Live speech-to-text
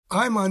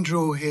I'm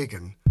Andrew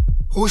O'Hagan,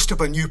 host of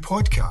a new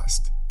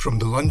podcast from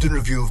the London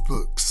Review of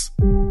Books.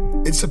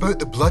 It's about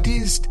the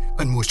bloodiest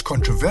and most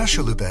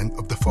controversial event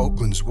of the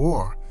Falklands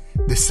War,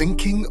 the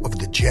sinking of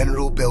the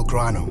General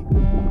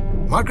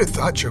Belgrano. Margaret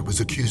Thatcher was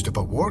accused of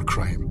a war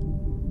crime.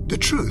 The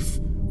truth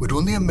would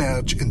only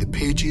emerge in the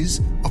pages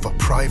of a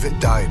private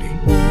diary.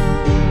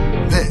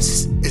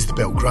 This is the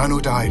Belgrano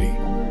Diary.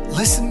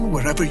 Listen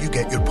wherever you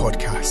get your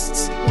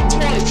podcasts.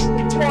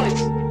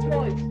 Twice.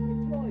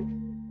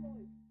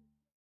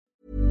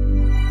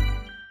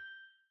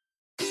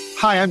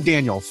 Hi, I'm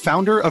Daniel,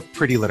 founder of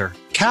Pretty Litter.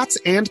 Cats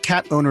and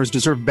cat owners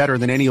deserve better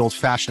than any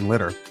old-fashioned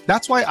litter.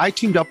 That's why I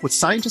teamed up with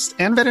scientists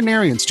and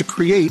veterinarians to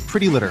create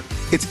Pretty Litter.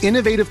 Its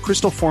innovative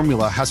crystal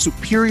formula has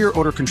superior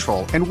odor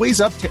control and weighs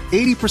up to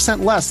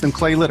 80% less than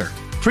clay litter.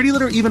 Pretty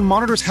Litter even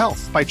monitors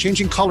health by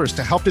changing colors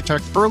to help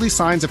detect early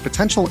signs of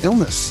potential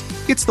illness.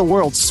 It's the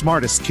world's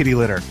smartest kitty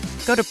litter.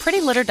 Go to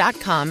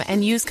prettylitter.com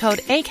and use code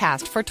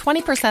ACAST for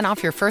 20%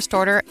 off your first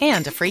order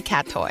and a free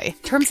cat toy.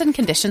 Terms and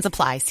conditions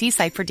apply. See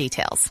site for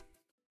details.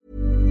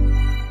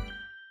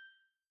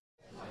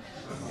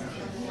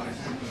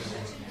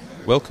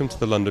 Welcome to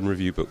the London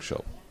Review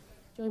Bookshop.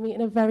 Join me in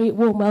a very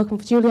warm welcome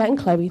for Juliet and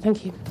Chloe.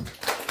 Thank you.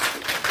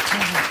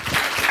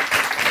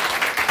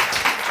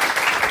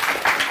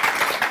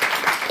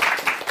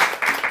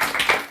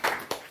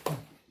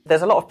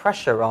 There's a lot of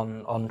pressure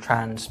on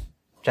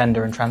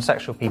transgender and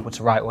transsexual people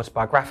to write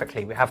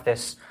autobiographically. We have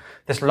this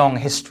long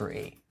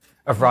history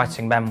of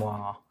writing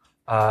memoir,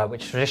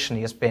 which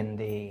traditionally has been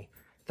the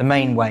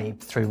main way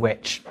through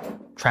which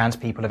trans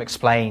people have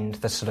explained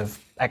the sort of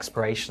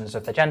explorations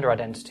of their gender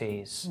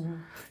identities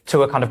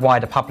to a kind of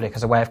wider public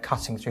as a way of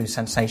cutting through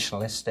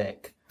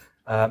sensationalistic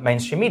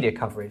mainstream media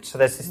coverage. So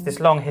there's this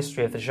long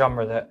history of the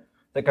genre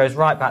that goes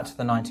right back to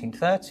the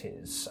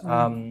 1930s. But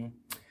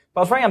I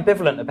was very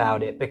ambivalent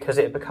about it because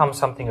it had become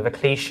something of a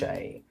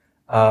cliche.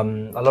 A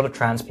lot of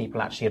trans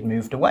people actually had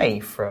moved away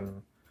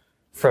from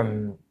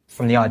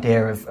the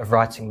idea of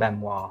writing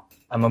memoir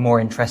and were more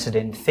interested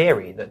in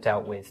theory that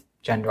dealt with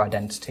gender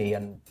identity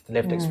and the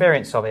lived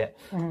experience of it.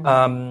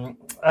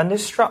 And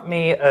this struck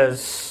me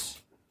as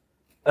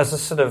a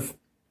sort of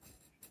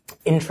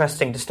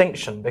interesting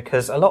distinction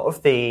because a lot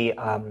of the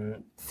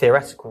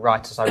theoretical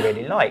writers I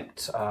really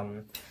liked,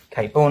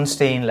 Kate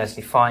Bornstein,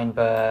 Leslie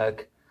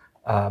Feinberg,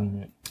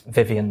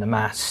 Vivian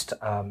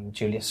Damast,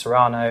 Julia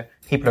Serrano,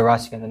 people who are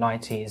writing in the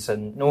 90s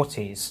and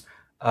noughties,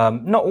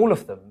 not all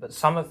of them, but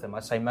some of them,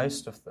 I'd say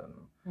most of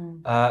them,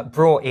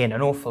 brought in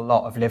an awful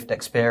lot of lived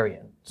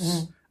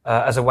experience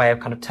as a way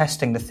of kind of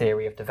testing the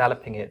theory, of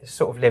developing it, this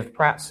sort of lived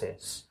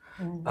praxis.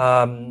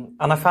 And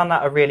I found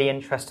that a really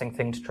interesting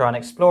thing to try and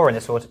explore in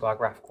this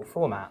autobiographical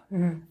format.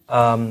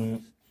 I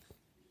mean,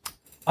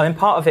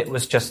 part of it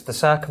was just the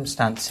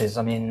circumstances.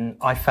 I mean,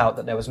 I felt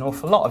that there was an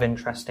awful lot of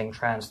interesting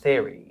trans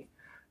theory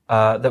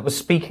that was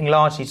speaking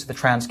largely to the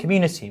trans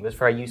community, was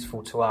very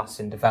useful to us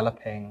in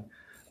developing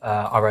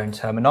our own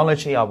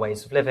terminology, our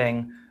ways of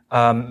living.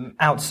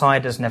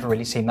 Outsiders never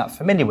really seemed that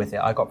familiar with it.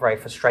 I got very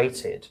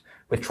frustrated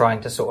with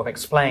trying to sort of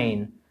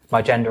explain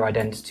my gender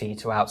identity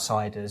to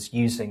outsiders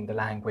using the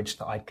language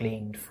that I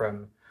gleaned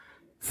from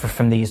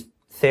these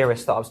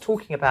theorists that I was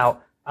talking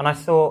about. And I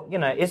thought,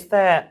 is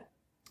there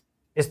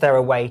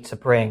a way to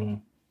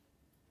bring,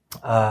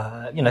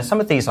 some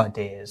of these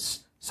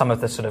ideas, some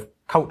of the sort of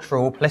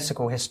cultural,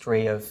 political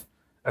history of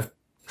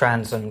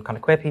trans and kind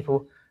of queer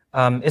people,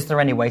 is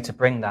there any way to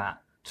bring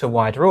that to a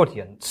wider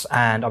audience?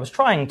 And I was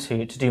trying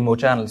to do more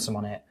journalism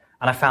on it,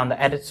 and I found that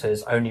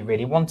editors only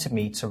really wanted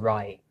me to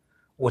write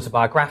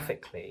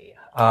autobiographically.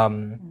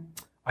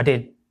 I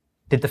did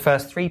the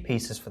first 3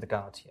 pieces for The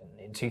Guardian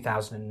in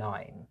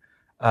 2009,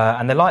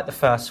 and they liked the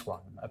first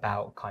one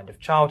about kind of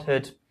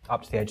childhood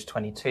up to the age of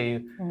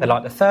 22. They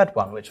liked the third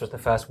one, which was the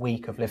first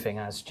week of living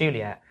as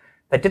Juliet.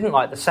 They didn't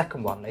like the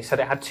second one. They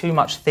said it had too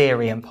much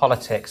theory and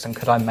politics, and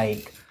could I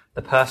make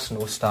the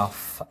personal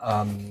stuff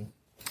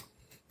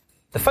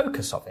the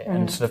focus of it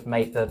and sort of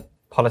make the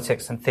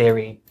politics and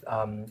theory,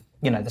 the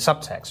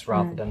subtext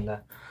rather than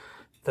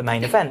the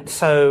main event.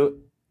 So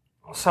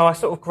I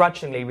sort of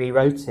grudgingly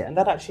rewrote it, and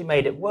that actually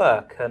made it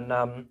work.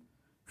 And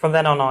from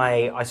then on,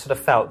 I sort of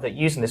felt that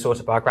using this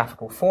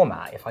autobiographical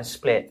format, if I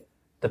split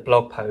the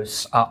blog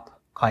posts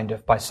up kind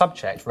of by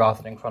subject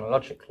rather than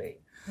chronologically,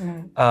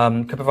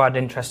 could provide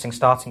an interesting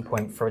starting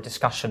point for a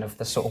discussion of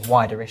the sort of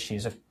wider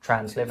issues of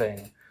trans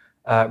living,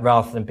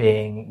 rather than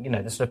being,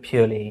 the sort of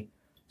purely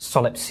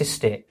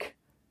solipsistic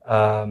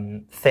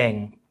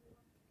thing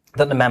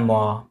that the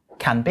memoir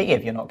can be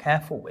if you're not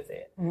careful with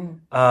it.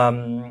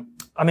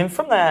 I mean,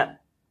 from there,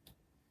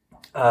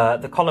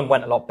 the column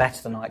went a lot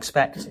better than I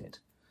expected.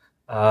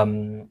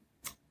 And,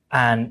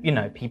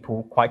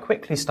 people quite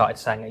quickly started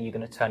saying, are you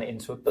going to turn it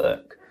into a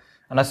book?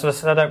 And I sort of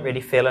said, I don't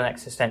really feel an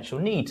existential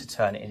need to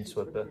turn it into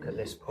a book at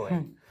this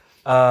point.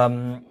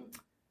 And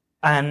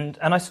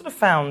I sort of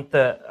found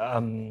that,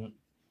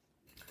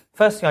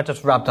 firstly, I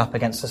just rubbed up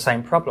against the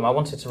same problem. I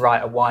wanted to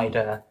write a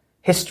wider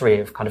history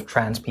of kind of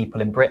trans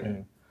people in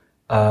Britain.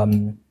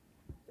 And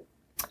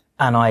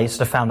I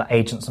sort of found that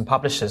agents and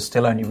publishers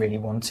still only really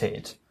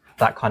wanted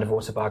that kind of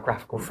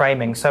autobiographical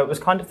framing. So it was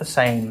kind of the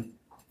same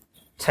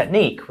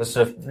technique, was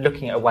sort of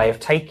looking at a way of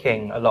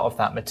taking a lot of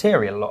that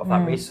material, a lot of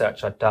that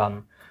research I'd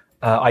done,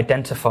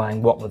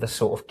 identifying what were the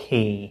sort of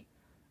key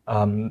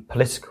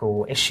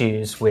political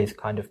issues with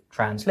kind of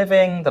trans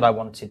living that I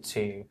wanted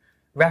to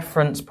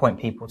reference, point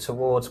people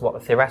towards, what the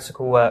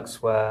theoretical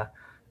works were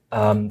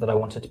that I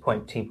wanted to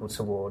point people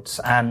towards,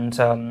 and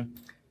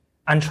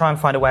try and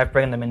find a way of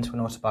bringing them into an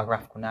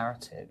autobiographical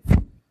narrative.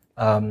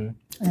 An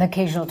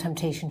occasional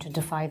temptation to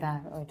defy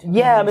that? Or to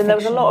there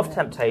was a lot of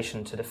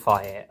temptation to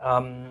defy it.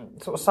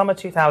 Sort of summer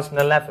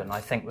 2011,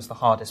 I think, was the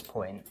hardest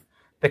point,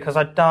 because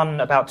I'd done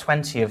about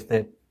 20 of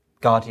the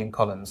Guardian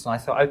columns, and I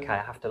thought, okay,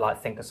 I have to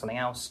think of something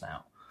else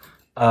now.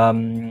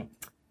 And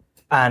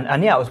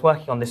I was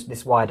working on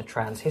this wider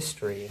trans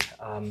history,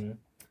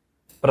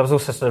 but I was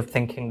also sort of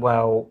thinking,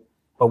 well,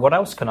 what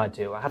else can I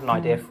do? I had an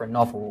idea for a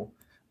novel,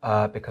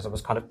 because I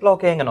was kind of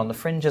blogging and on the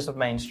fringes of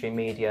mainstream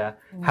media,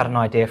 had an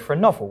idea for a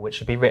novel which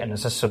would be written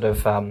as a sort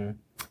of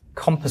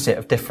composite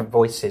of different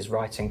voices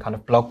writing kind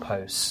of blog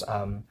posts,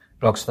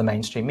 blogs for the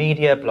mainstream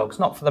media, blogs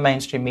not for the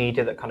mainstream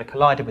media, that kind of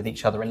collided with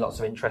each other in lots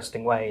of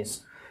interesting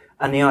ways.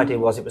 And the idea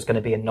was it was going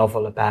to be a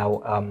novel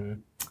about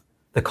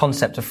the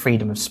concept of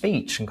freedom of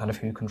speech and kind of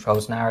who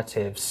controls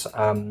narratives.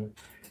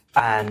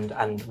 And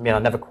I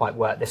never quite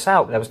worked this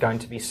out, but there was going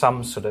to be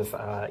some sort of,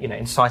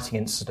 inciting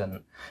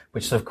incident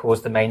which sort of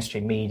caused the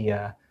mainstream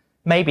media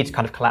maybe to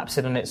kind of collapse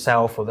in on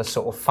itself, or the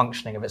sort of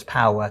functioning of its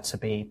power to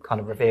be kind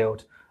of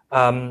revealed.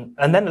 And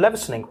then the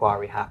Leveson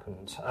inquiry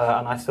happened,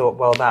 and I thought,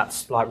 well,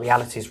 that's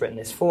reality's written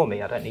this for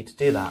me. I don't need to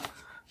do that.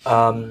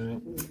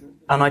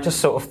 And I just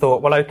sort of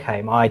thought, well,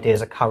 okay, my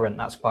ideas are current.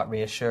 That's quite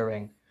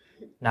reassuring.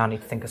 Now I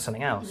need to think of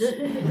something else.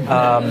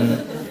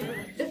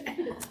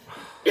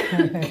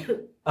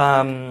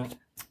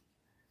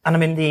 And I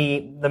mean,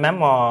 the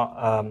memoir,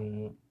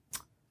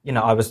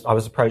 I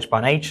was approached by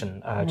an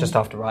agent just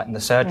after writing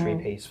the surgery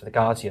piece for The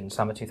Guardian,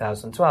 summer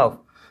 2012.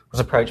 Was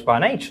approached by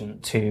an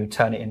agent to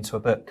turn it into a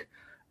book.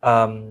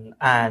 And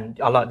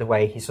I like the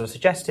way he sort of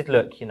suggested,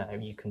 look,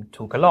 you can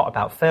talk a lot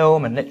about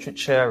film and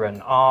literature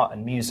and art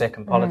and music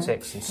and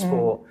politics and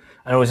sport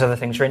and all these other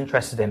things you're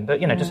interested in,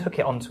 but, just hook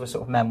it onto a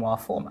sort of memoir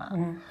format.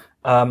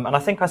 And I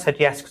think I said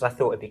yes because I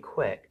thought it'd be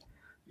quick.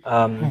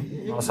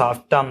 So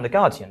I've done the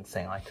Guardian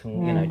thing. I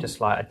can,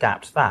 just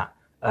adapt that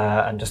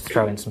and just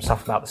throw in some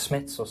stuff about the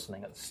Smiths or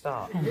something at the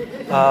start.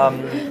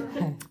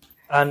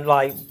 And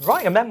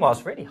writing a memoir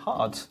is really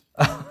hard.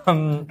 I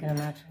can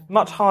imagine.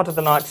 Much harder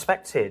than I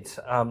expected.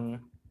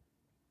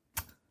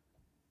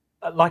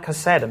 Like I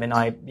said, I mean,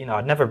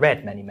 I'd never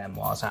read many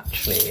memoirs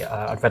actually.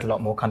 I'd read a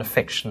lot more kind of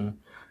fiction,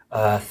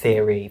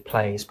 theory,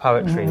 plays,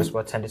 poetry was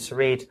what I tended to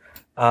read.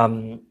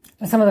 Some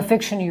of the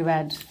fiction you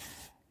read,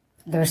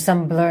 there's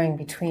some blurring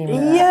between.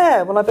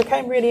 Yeah, well, I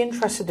became really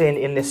interested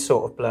in this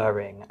sort of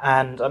blurring.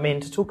 And I mean,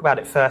 to talk about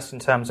it first in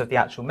terms of the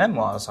actual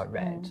memoirs I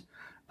read,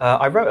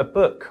 I wrote a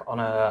book on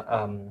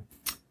a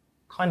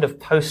kind of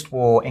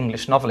post-war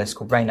English novelist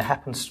called Rainer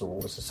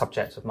Heppenstall, was the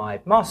subject of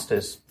my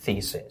master's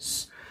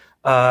thesis.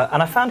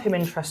 And I found him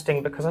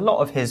interesting because a lot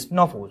of his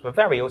novels were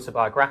very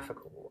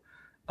autobiographical.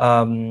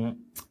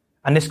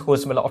 And this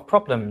caused him a lot of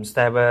problems.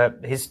 There were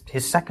his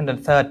second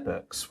and third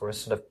books were a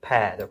sort of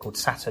pair. They're called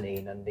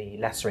Saturnine and The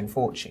Lesser in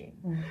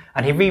Fortune.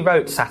 And he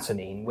rewrote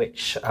Saturnine,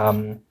 which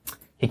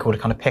he called a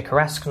kind of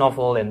picaresque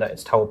novel, in that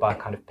it's told by a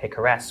kind of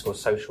picaresque or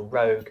social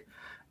rogue,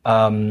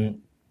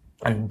 and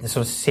the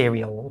sort of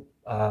serial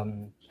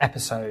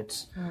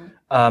episodes.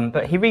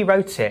 But he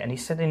rewrote it, and he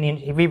said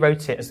he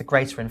rewrote it as The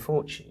Greater in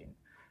Fortune.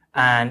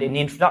 And in the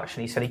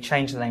introduction, he said he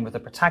changed the name of the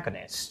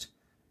protagonist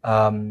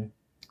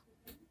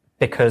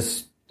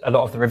because a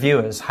lot of the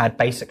reviewers had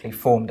basically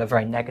formed a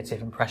very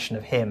negative impression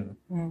of him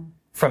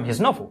from his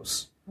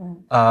novels.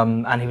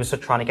 And he was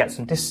sort of trying to get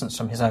some distance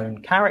from his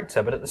own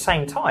character. But at the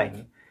same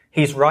time,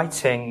 he's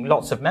writing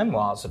lots of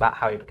memoirs about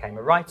how he became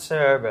a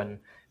writer and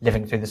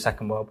living through the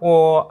Second World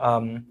War.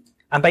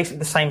 And basically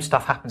the same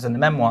stuff happens in the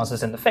memoirs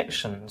as in the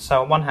fiction.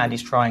 So on one hand,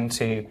 he's trying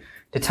to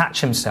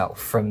detach himself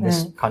from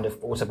this kind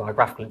of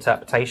autobiographical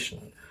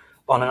interpretation.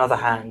 On another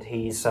hand,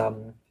 he's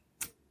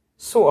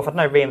sort of, I don't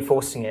know,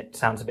 reinforcing it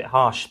sounds a bit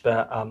harsh,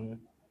 but,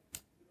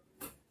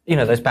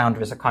 those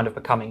boundaries are kind of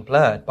becoming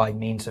blurred by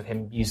means of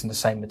him using the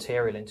same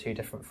material in two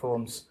different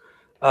forms.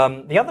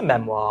 The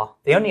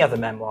only other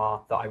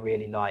memoir that I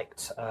really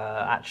liked,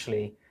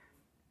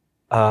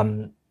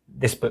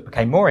 this book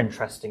became more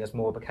interesting as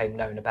more became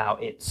known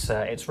about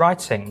its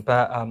writing,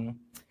 but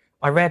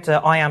I read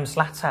I Am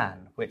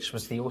Zlatan, which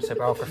was the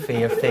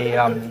autobiography of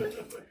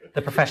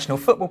the professional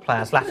football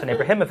player Zlatan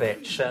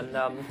Ibrahimovic,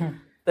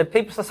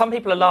 and some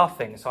people are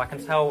laughing, so I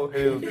can tell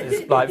who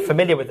is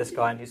familiar with this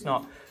guy and who's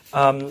not.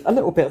 A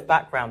little bit of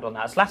background on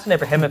that. Zlatan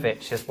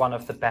Ibrahimovic is one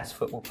of the best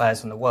football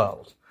players in the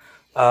world.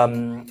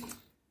 And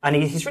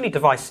he's really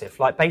divisive.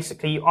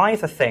 Basically, you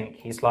either think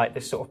he's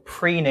this sort of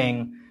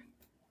preening,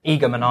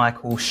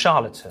 egomaniacal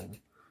charlatan,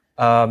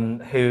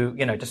 who,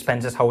 just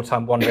spends his whole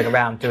time wandering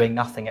around doing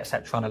nothing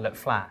except trying to look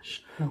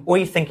flash. Or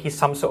you think he's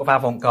some sort of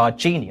avant-garde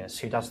genius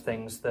who does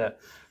things that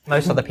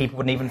most other people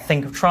wouldn't even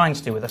think of trying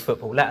to do with a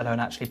football, let alone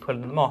actually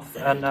pulling them off.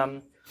 And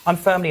I'm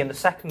firmly in the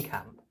second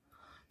camp.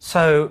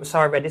 So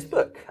I read his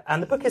book,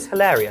 and the book is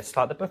hilarious.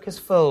 Like, the book is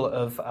full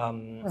of...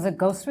 Was it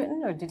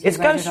ghostwritten, or did you? It's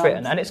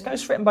ghostwritten, and it's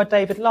ghostwritten by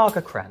David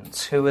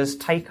Lagerkrantz, who has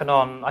taken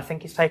on, I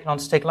think he's taken on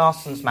Stieg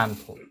Larsson's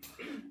mantle.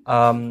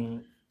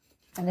 And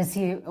is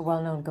he a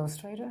well-known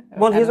ghostwriter?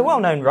 Well, he's a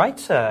well-known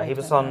writer. He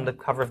was on the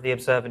cover of the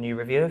Observer New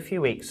Review a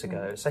few weeks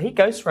ago. So he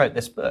ghostwrote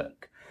this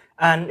book,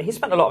 and he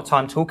spent a lot of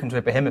time talking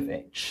to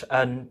Ibrahimovic,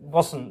 and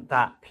wasn't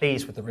that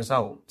pleased with the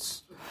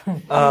results.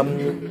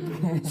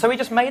 So he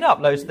just made up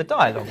loads of the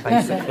dialogue,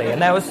 basically.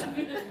 And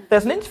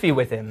there's an interview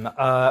with him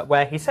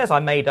where he says, I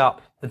made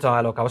up the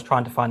dialogue. I was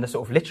trying to find the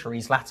sort of literary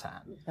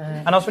Zlatan.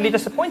 And I was really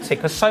disappointed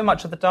because so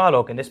much of the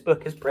dialogue in this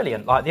book is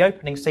brilliant. Like, the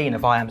opening scene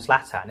of I Am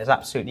Zlatan is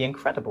absolutely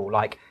incredible.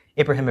 Like,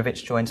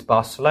 Ibrahimovic joins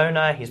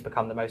Barcelona. He's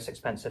become the most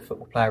expensive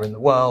football player in the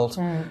world.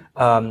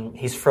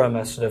 He's from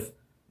a sort of,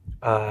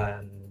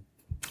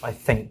 I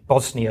think,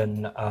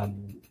 Bosnian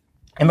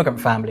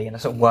immigrant family in a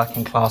sort of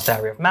working class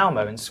area of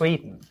Malmo in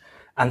Sweden.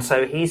 And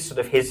so he's sort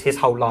of, his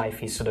whole life,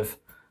 he's sort of,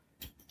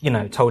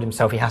 told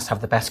himself he has to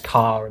have the best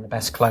car and the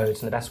best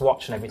clothes and the best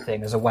watch and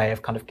everything as a way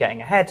of kind of getting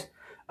ahead.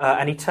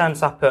 And he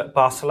turns up at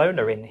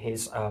Barcelona in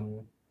his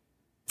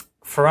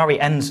Ferrari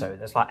Enzo.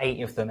 There's like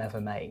 8 of them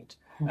ever made.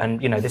 And,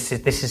 this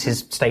is his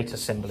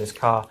status symbol, his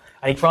car.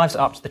 And he drives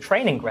it up to the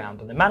training ground,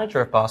 and the manager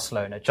of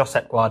Barcelona,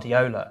 Josep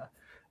Guardiola,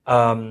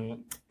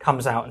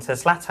 comes out and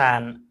says,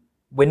 Zlatan,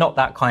 we're not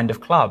that kind of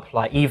club.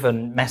 Like,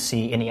 even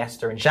Messi,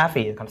 Iniesta, and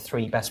Xavi, the kind of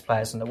 3 best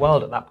players in the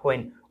world at that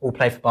point, all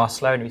play for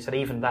Barcelona. He said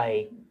even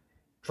they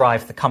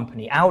drive the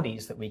company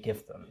Audis that we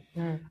give them.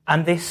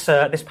 And this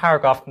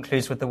paragraph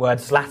concludes with the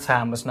words,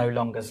 Zlatan was no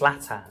longer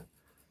Zlatan.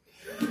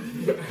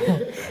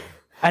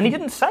 And he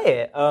didn't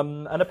say it.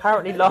 And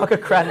apparently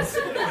Lagerkrantz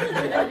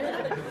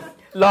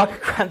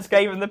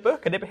gave him the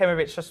book, and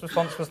Ibrahimovic's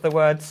response was the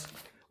words,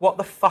 what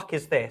the fuck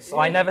is this?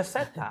 I never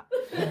said that.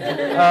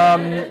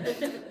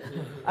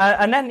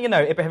 And then,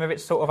 Ibrahimovic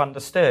sort of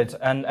understood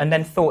and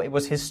then thought it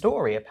was his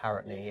story,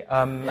 apparently.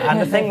 And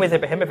the thing with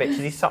Ibrahimovic is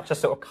he's such a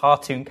sort of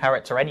cartoon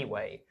character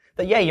anyway,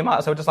 that, you might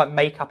as well just,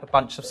 make up a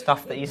bunch of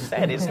stuff that he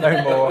said. It's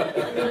no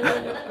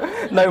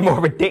more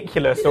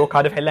ridiculous or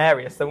kind of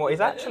hilarious than what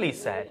he's actually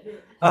said.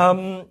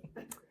 So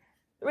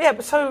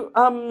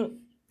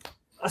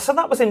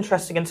that was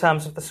interesting in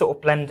terms of the sort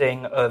of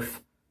blending of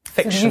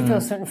fiction. So did you feel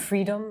a certain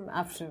freedom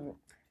after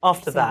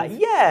that?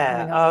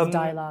 Yeah.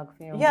 Dialogue.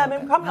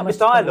 Coming up with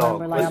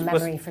dialogue. Rely on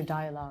memory for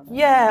dialogue.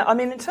 Yeah,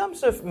 in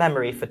terms of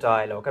memory for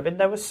dialogue,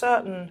 there were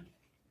certain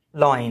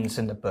lines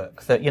in the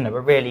book that,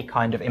 were really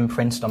kind of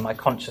imprinted on my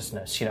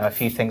consciousness. A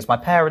few things my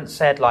parents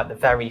said, like the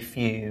very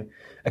few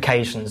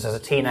occasions as a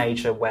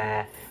teenager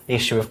where the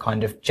issue of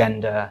kind of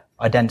gender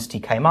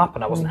identity came up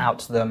and I wasn't out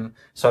to them.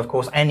 So, of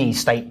course, any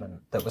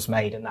statement that was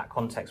made in that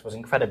context was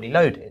incredibly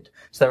loaded.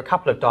 So there are a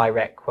couple of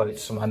direct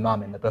quotes from my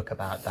mum in the book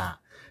about that.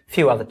 A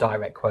few other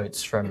direct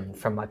quotes from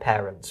my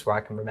parents where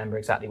I can remember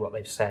exactly what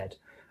they've said.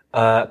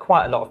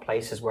 Quite a lot of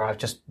places where I've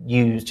just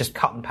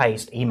cut and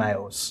paste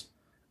emails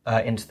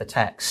into the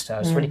text.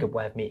 It's a really good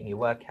way of meeting your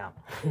word count.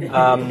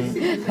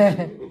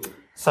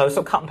 So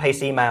sort of cut and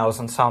paste emails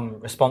and some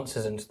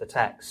responses into the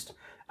text.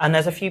 And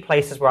there's a few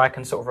places where I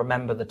can sort of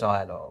remember the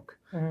dialogue.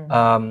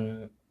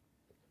 And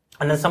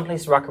then some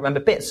places where I can remember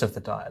bits of the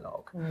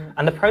dialogue.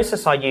 And the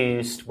process I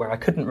used where I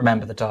couldn't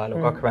remember the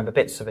dialogue, I could remember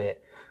bits of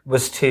it,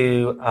 was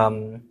to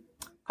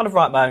kind of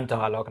write my own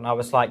dialogue. And I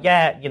was like,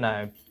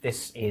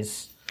 this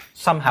is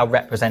somehow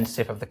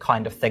representative of the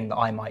kind of thing that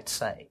I might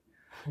say.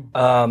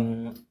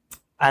 And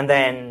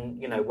then,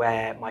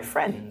 where my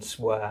friends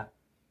were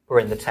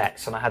in the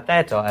text and I had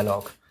their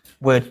dialogue,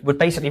 would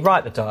basically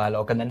write the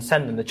dialogue and then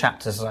send them the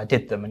chapters as I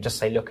did them and just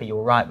say, look, are you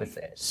all right with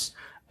this?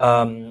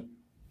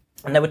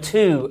 And there were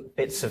 2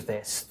 bits of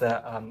this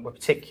that were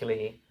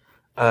particularly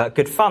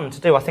good fun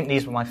to do. I think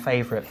these were my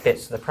favourite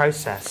bits of the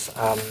process.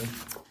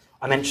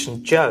 I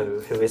mentioned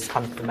Joe, who is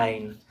kind of the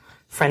main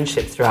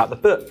friendship throughout the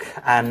book.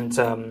 And,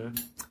 in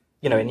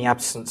the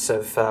absence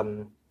of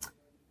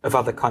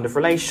other kind of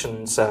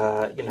relations,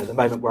 the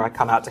moment where I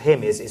come out to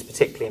him is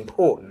particularly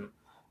important.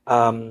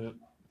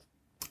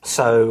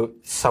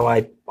 So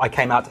I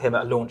came out to him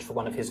at a launch for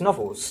one of his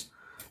novels.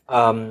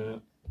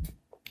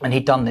 And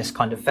he'd done this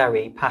kind of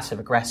very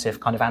passive-aggressive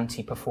kind of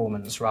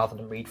anti-performance rather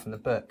than read from the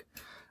book,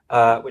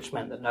 which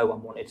meant that no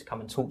one wanted to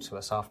come and talk to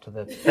us after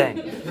the thing,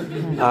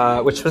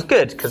 which was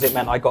good because it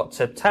meant I got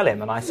to tell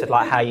him. And I said,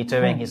 how are you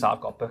doing? He's like,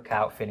 I've got a book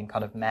out, feeling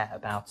kind of meh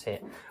about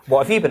it.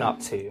 What have you been up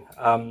to?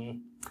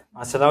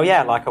 I said,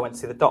 I went to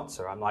see the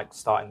doctor. I'm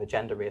starting the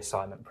gender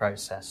reassignment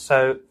process.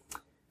 So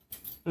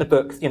in the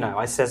book,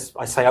 I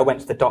say I went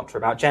to the doctor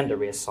about gender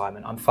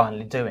reassignment. I'm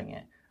finally doing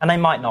it. And they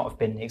might not have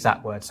been the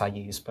exact words I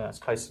used, but it's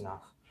close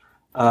enough.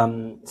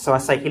 So I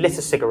say, he lit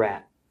a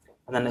cigarette.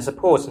 And then there's a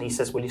pause and he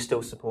says, will you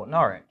still support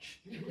Norwich?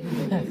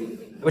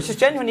 Which is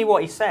genuinely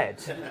what he said.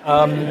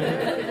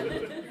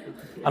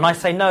 And I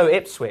say, no,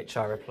 Ipswich,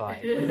 I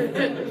replied.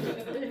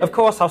 Of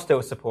course I'll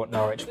still support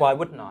Norwich. Why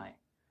wouldn't I?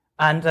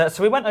 And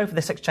so we went over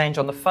this exchange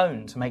on the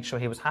phone to make sure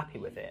he was happy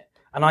with it.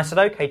 And I said,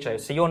 okay, Joe,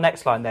 so your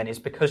next line then is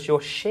because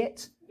you're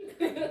shit?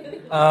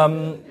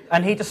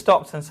 And he just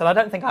stopped and said, I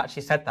don't think I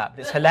actually said that,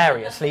 but it's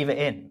hilarious, leave it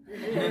in.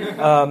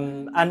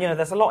 And,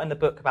 there's a lot in the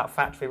book about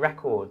factory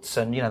records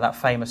and, that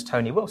famous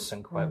Tony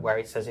Wilson quote where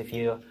he says, if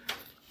you're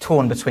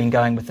torn between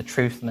going with the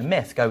truth and the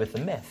myth, go with the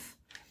myth.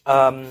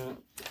 But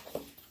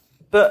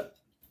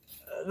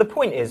the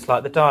point is,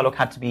 the dialogue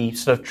had to be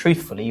sort of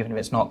truthful, even if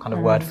it's not kind of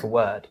word for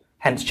word,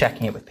 hence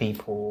checking it with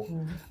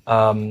people.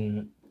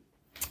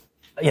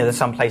 There's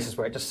some places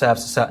where it just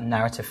serves a certain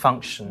narrative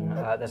function.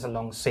 There's a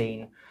long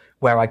scene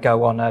where I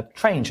go on a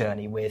train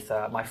journey with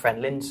my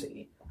friend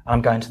Lindsay. And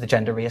I'm going to the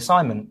gender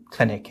reassignment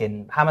clinic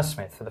in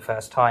Hammersmith for the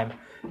first time.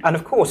 And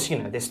of course,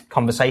 this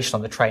conversation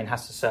on the train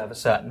has to serve a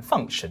certain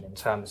function in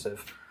terms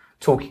of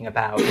talking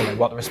about,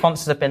 what the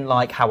responses have been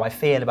like, how I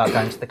feel about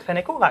going to the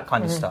clinic, all that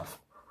kind of stuff.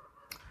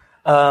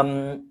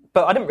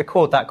 But I didn't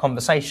record that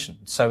conversation,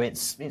 so it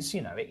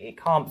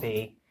can't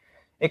be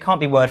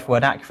word for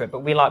word accurate. But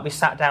we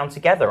sat down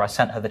together. I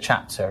sent her the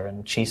chapter,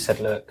 and she said,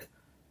 "Look,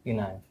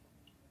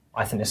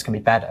 I think this can be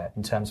better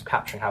in terms of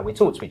capturing how we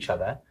talk to each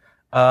other."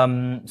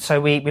 So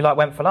we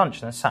went for lunch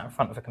and then sat in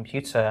front of a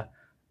computer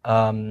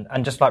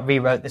and just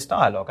rewrote this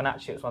dialogue. And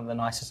actually, it was one of the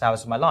nicest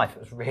hours of my life. It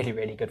was really,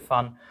 really good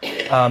fun.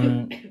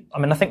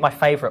 I think my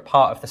favourite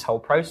part of this whole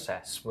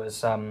process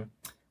was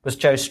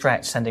Joe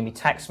Stretch sending me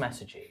text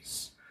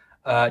messages,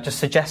 just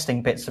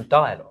suggesting bits of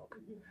dialogue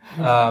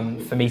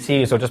for me to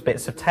use, or just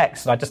bits of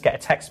text. And I just get a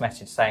text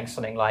message saying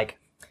something like,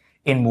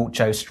 "In walked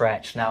Joe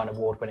Stretch, now an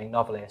award-winning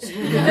novelist,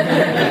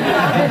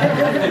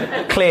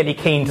 clearly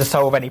keen to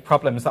solve any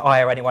problems that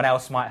I or anyone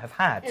else might have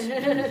had."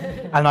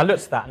 And I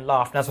looked at that and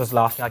laughed, and as I was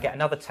laughing, I get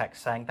another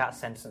text saying, "That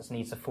sentence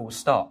needs a full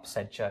stop,"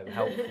 said Joe,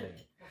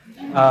 helpfully.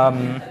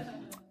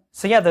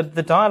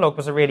 The dialogue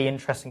was a really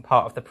interesting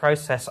part of the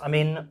process.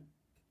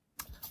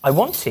 I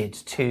wanted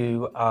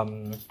to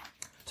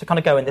kind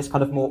of go in this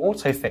kind of more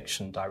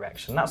auto-fiction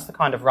direction. That's the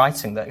kind of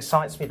writing that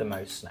excites me the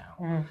most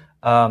now.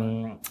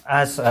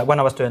 When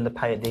I was doing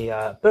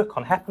the book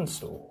on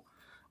Heppenstall,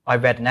 I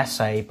read an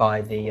essay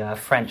by the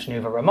French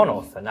Nouveau Roman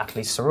author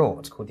Nathalie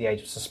Sarraute called The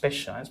Age of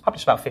Suspicion. It was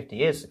published about 50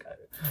 years ago.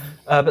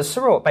 But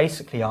Sarraute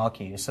basically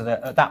argues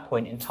that at that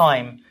point in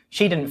time,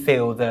 she didn't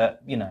feel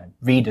that,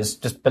 readers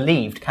just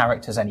believed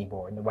characters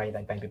anymore in the way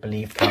they maybe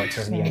believed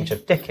characters in the age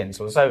of Dickens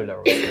or Zola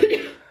or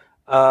something.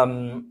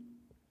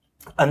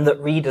 And that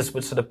readers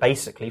would sort of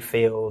basically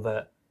feel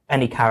that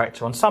any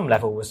character on some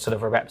level was sort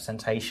of a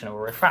representation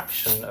or a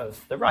refraction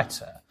of the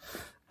writer.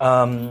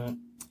 I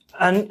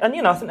think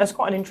there's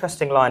quite an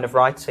interesting line of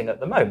writing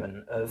at the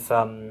moment of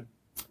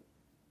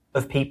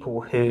people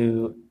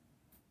who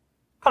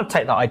kind of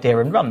take that idea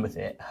and run with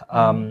it.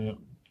 And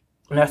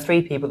there are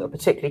three people that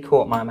particularly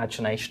caught my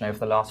imagination over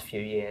the last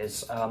few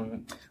years.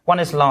 One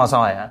is Lars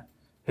Eier,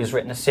 who's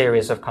written a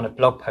series of kind of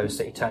blog posts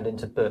that he turned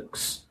into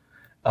books,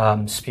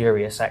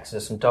 Spurious,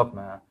 Exodus and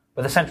Dogma,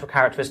 where the central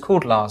character is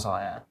called Lars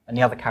Eier and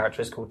the other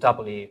character is called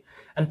W.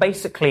 And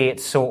basically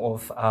it's sort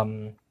of,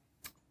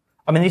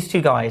 these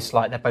two guys,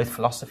 they're both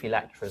philosophy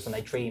lecturers and they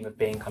dream of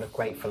being kind of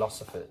great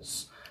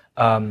philosophers.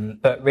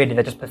 But really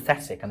they're just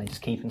pathetic and they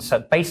just keep, and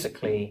so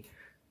basically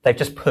they've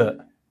just put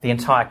the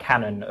entire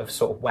canon of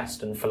sort of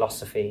Western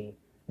philosophy,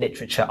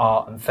 literature,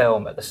 art and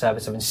film at the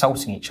service of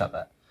insulting each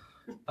other.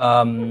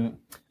 And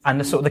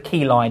the sort of the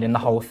key line in the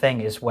whole thing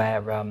is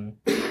where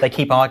they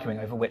keep arguing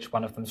over which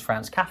one of them's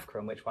Franz Kafka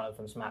and which one of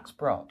them's Max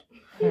Brod.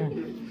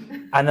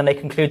 And then they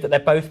conclude that they're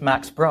both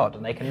Max Brod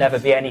and they can never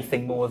be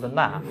anything more than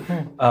that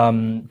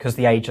because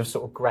the age of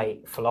sort of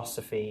great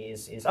philosophy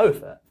is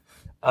over.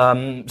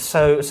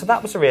 So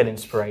that was a real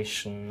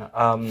inspiration.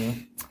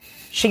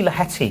 Sheila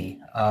Heti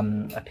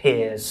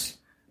appears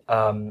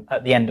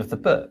at the end of the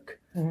book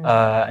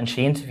and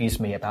she interviews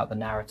me about the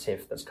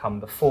narrative that's come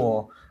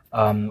before.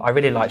 I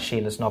really like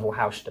Sheila's novel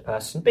How Should a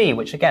Person Be,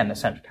 which again, the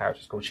central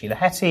character is called Sheila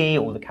Heti.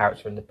 All the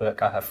characters in the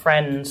book are her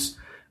friends.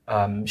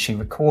 She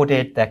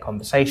recorded their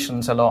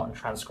conversations a lot and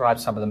transcribed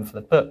some of them for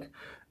the book.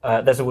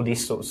 There's all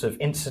these sorts of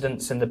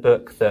incidents in the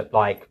book that,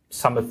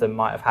 some of them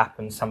might have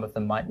happened, some of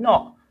them might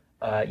not.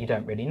 You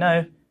don't really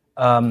know.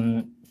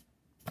 And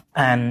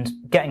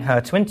getting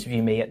her to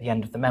interview me at the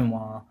end of the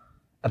memoir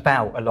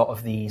about a lot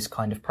of these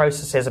kind of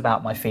processes,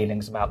 about my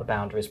feelings about the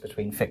boundaries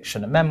between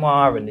fiction and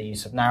memoir and the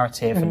use of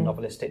narrative and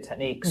novelistic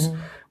techniques,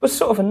 was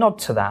sort of a nod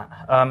to that.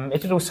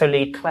 It did also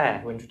lead Claire,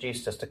 who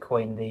introduced us, to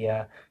coin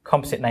the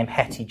composite name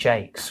Hetty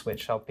Jakes,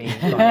 which I'll be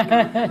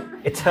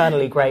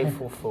eternally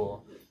grateful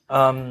for.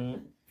 But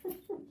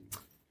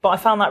I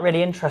found that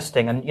really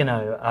interesting, and I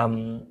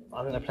think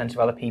there are plenty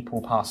of other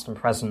people, past and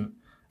present.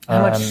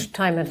 How much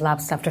time had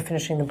elapsed after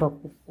finishing the book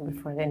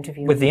before the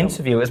interview? With the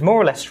interview, it was more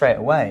or less straight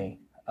away.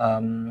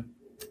 I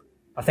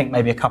think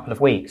maybe a couple of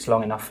weeks,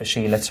 long enough for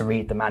Sheila to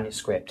read the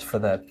manuscript for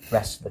the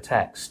rest of the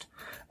text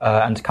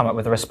and to come up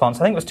with a response.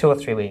 I think it was 2 or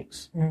 3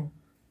 weeks,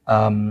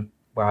 where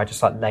I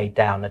just laid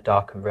down in a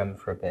darkened room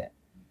for a bit.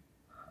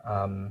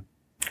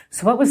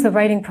 So what was the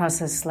writing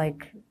process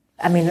like?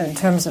 In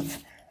terms of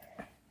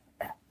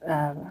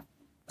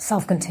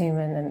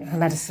self-containment and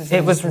hermeticism?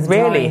 It was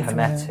really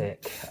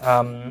hermetic.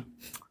 From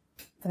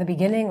the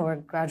beginning or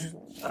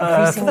gradually? For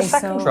the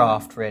second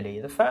draft, really.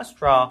 The first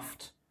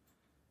draft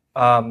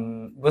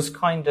was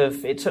kind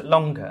of, it took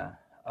longer,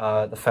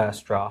 the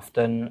first draft,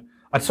 and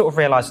I'd sort of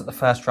realised that the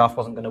first draft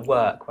wasn't going to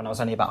work when I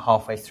was only about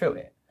halfway through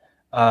it.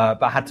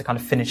 But I had to kind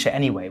of finish it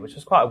anyway, which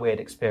was quite a weird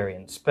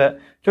experience. But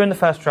during the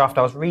first draft,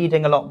 I was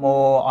reading a lot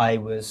more. I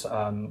was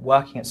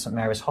working at St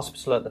Mary's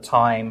Hospital at the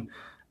time.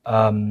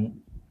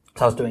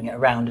 So I was doing it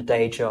around a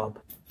day job.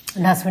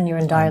 And that's when you're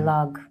in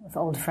dialogue with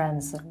old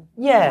friends and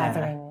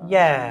gathering.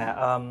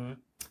 Yeah.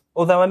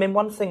 Although, I mean,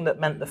 one thing that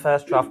meant the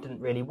first draft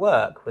didn't really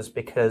work was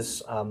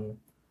because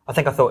I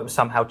think I thought it was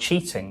somehow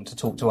cheating to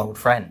talk to old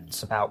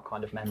friends about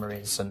kind of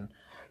memories and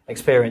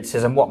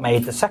experiences. And what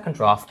made the second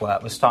draft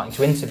work was starting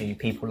to interview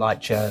people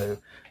like Joe,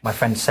 my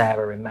friend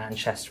Sarah in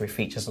Manchester, who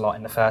features a lot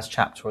in the first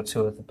chapter or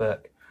two of the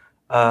book.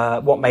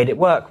 What made it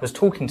work was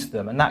talking to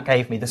them, and that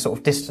gave me the sort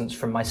of distance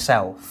from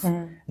myself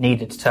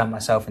needed to turn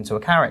myself into a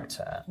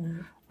character.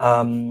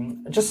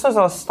 Just as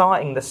I was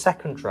starting the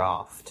second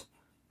draft,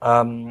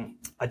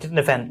 I did an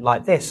event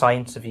like this. I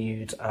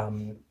interviewed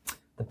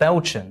the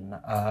Belgian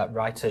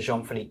writer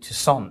Jean-Philippe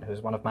Toussaint, who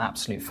is one of my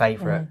absolute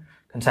favourite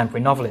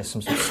contemporary novelists.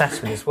 I'm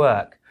obsessed with his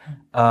work.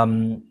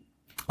 And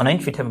I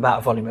interviewed him about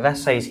a volume of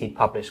essays he'd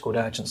published called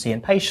Urgency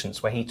and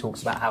Patience, where he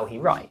talks about how he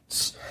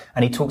writes.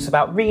 And he talks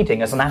about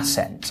reading as an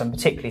ascent, and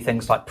particularly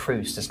things like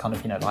Proust as kind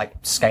of, like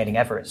scaling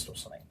Everest or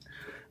something.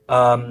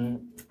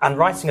 And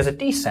writing as a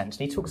descent.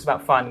 And he talks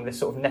about finding this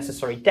sort of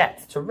necessary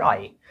depth to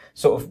write,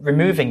 sort of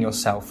removing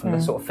yourself from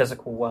the sort of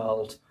physical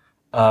world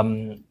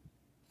to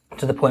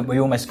the point where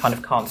you almost kind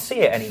of can't see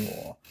it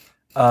anymore.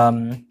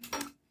 And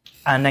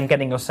then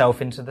getting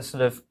yourself into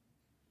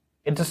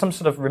some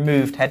sort of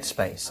removed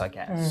headspace, I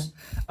guess,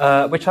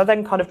 which I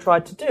then kind of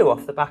tried to do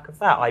off the back of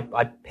that.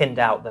 I pinned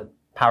out the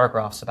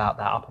paragraphs about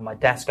that up on my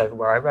desk over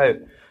where I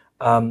wrote,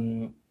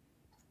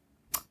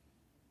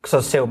 because I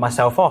sealed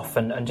myself off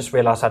and just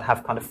realised I'd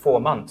have kind of 4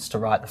 months to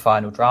write the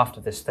final draft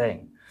of this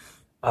thing.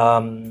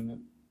 So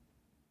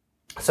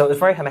it was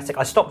very hermetic.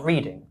 I stopped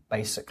reading,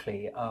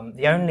 basically.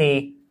 The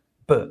only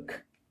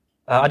book,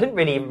 I didn't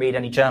really even read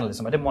any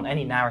journalism. I didn't want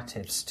any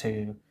narratives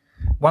to...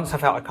 Once I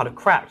felt I kind of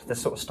cracked the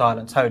sort of style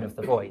and tone of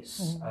the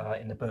voice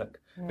in the book,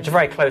 which are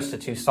very close to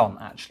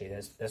Toussaint, actually.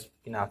 There's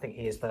I think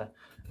he is the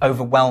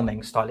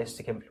overwhelming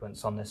stylistic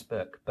influence on this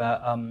book.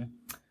 But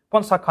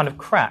once I kind of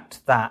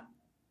cracked that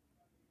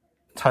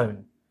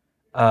tone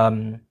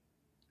and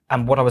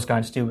what I was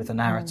going to do with the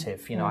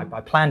narrative, I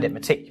planned it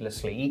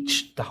meticulously.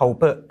 The whole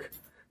book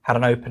had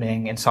an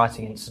opening,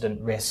 inciting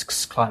incident,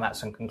 risks,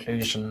 climax and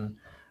conclusion.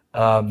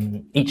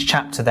 Each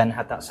chapter then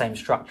had that same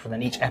structure, and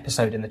then each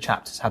episode in the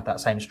chapters had that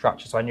same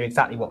structure. So I knew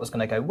exactly what was going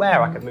to go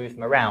where. I could move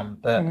them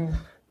around, but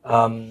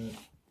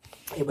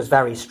it was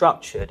very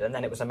structured. And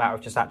then it was a matter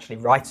of just actually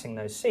writing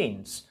those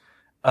scenes.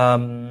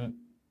 So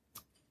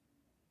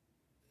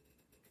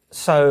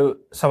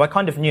I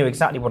kind of knew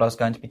exactly what I was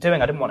going to be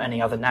doing. I didn't want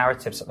any other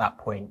narratives at that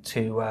point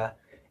to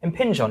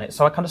impinge on it.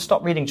 So I kind of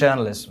stopped reading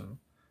journalism,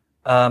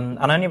 and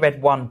I only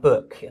read one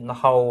book in the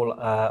whole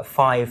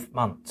 5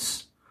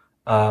 months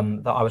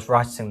that I was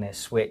writing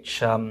this,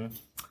 which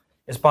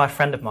is by a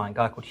friend of mine, a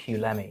guy called Hugh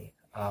Lemmy.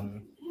 A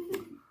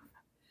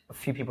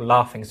few people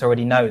laughing because I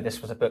already know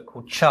this was a book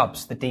called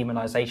Chubbs, The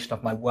Demonisation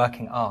of My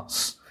Working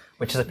Arse,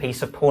 which is a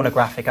piece of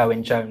pornographic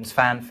Owen Jones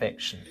fan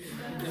fiction.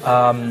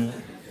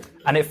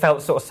 And it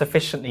felt sort of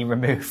sufficiently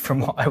removed from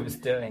what I was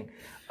doing.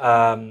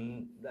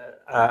 And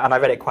I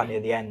read it quite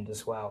near the end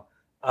as well.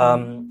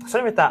 So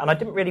I read that, and I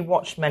didn't really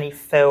watch many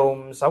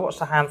films. I watched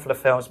a handful of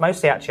films.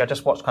 Mostly, actually, I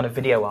just watched kind of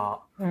video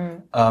art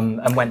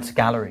and went to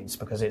galleries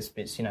because it's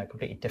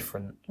completely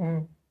different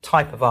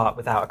type of art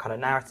without a kind of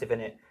narrative in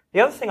it. The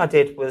other thing I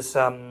did was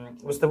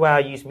the way I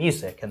use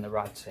music in the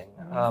writing.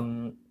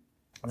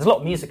 There's a lot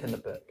of music in the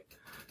book.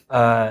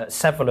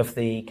 Several of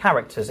the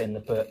characters in the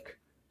book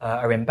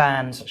are in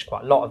bands, actually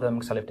quite a lot of them,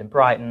 because I lived in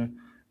Brighton.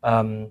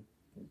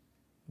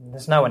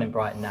 There's no one in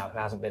Brighton now who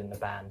hasn't been in a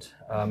band.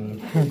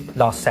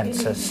 Last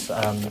census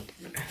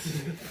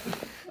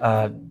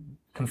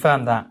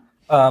confirmed that.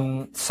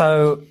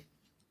 So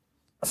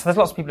there's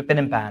lots of people who've been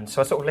in bands.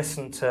 So I sort of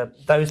listened to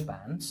those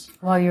bands.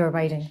 While you were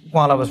writing?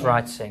 While I was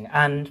writing.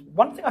 And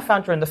one thing I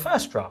found during the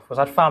first draft was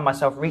I'd found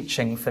myself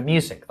reaching for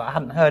music that I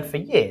hadn't heard for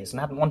years and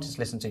hadn't wanted to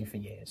listen to for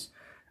years.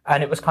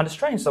 And it was kind of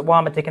strange that why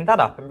am I digging that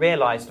up? And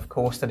realised, of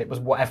course, that it was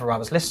whatever I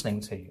was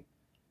listening to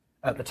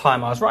at the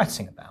time I was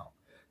writing about.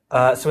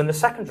 So in the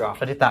second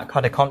draft, I did that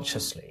kind of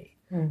consciously.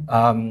 So,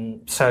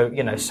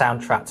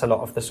 soundtracked a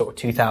lot of the sort of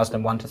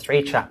 2001 to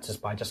 3 chapters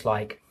by just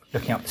like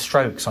looking up the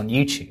Strokes on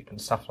YouTube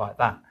and stuff like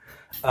that,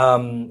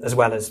 as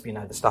well as,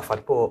 the stuff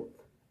I'd bought.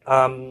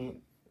 And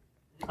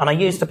I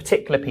used a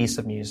particular piece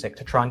of music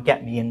to try and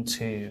get me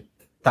into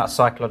that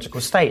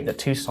psychological state that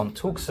Toussaint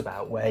talks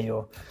about, where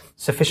you're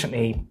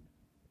sufficiently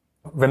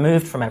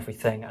removed from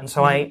everything. And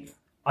so I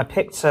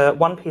picked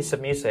one piece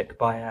of music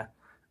by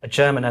a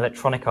German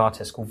electronic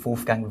artist called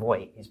Wolfgang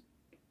Voigt. He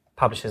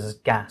publishes as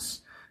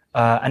Gas.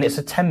 And it's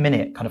a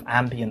 10-minute kind of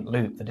ambient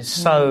loop that is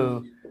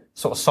so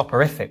sort of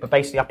soporific, but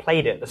basically I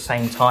played it at the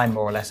same time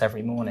more or less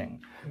every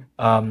morning.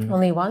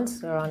 Only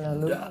once or on a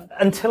loop?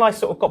 Until I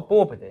sort of got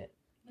bored with it,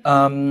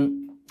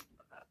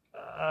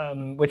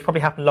 which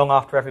probably happened long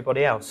after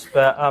everybody else.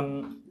 But,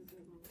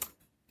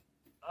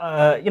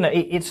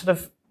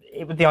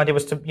 the idea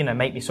was to,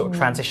 make me sort of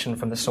transition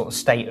from the sort of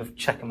state of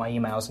checking my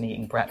emails and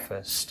eating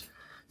breakfast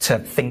to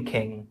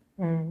thinking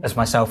as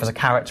myself as a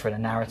character in a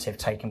narrative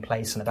taking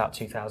place in about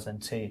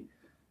 2002.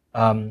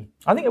 I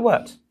think it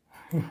worked.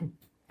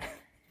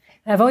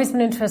 I've always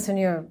been interested in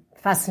your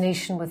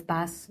fascination with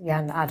Bas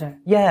Jan Ader,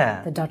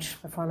 the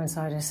Dutch performance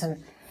artist,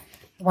 and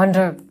I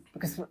wonder,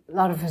 because a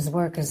lot of his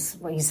work is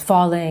he's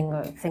falling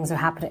or things are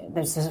happening,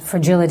 there's a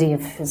fragility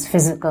of his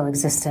physical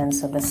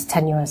existence, of this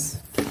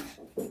tenuous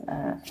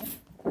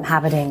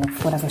inhabiting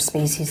of whatever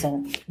space he's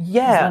in.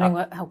 Yeah. I was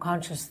wondering how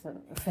conscious the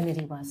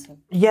affinity was.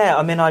 Yeah,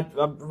 I mean,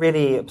 I'm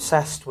really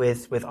obsessed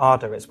with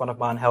Ader. It's one of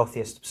my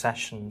unhealthiest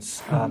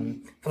obsessions.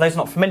 For those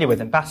not familiar with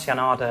him, Bas Jan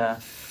Ader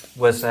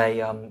was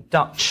a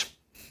Dutch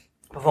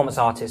performance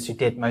artist who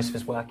did most of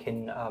his work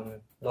in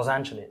Los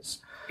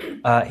Angeles.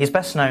 He's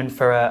best known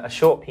for a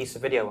short piece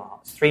of video art,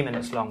 it's 3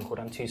 minutes long, called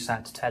I'm Too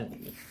Sad to Tell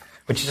You,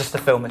 which is just a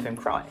film of him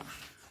crying.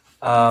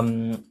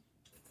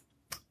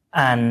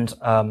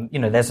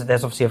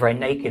 There's obviously a very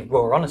naked,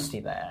 raw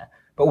honesty there,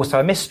 but also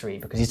a mystery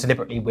because he's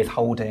deliberately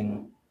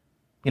withholding,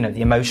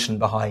 the emotion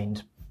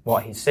behind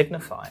what he's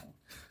signifying.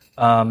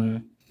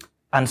 And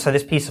so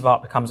this piece of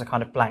art becomes a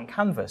kind of blank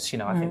canvas.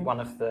 I think one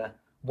of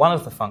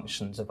the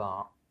functions of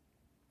art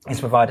is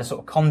to provide a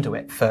sort of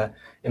conduit for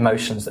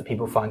emotions that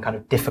people find kind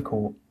of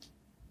difficult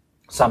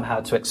somehow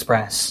to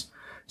express,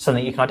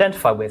 something you can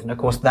identify with. And of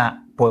course that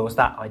boils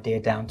that idea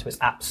down to its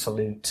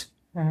absolute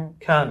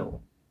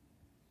kernel.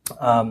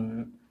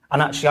 And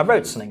actually I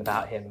wrote something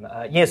about him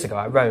years ago.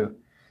 I wrote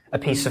a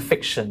piece of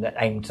fiction that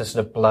aimed to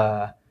sort of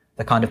blur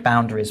the kind of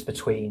boundaries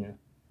between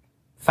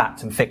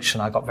fact and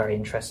fiction. I got very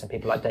interested in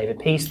people like David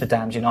Peace, The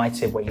Damned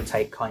United, where you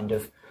take kind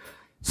of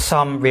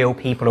some real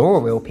people or all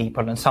real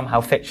people and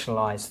somehow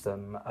fictionalize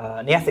them.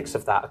 And the ethics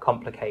of that are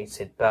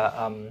complicated, but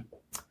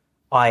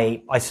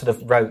I sort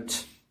of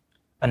wrote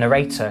a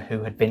narrator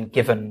who had been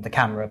given the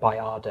camera by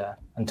Ader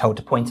and told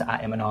to point it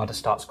at him, and Ader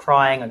starts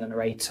crying, and the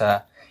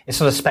narrator is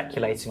sort of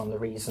speculating on the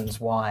reasons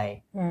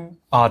why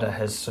Ader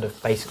has sort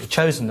of basically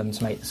chosen them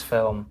to make this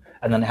film,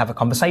 and then they have a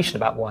conversation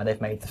about why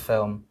they've made the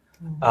film.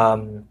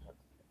 And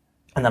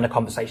then a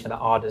conversation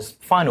about Ader's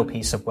final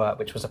piece of work,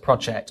 which was a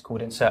project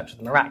called In Search of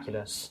the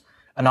Miraculous.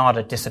 And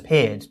Ader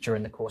disappeared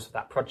during the course of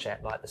that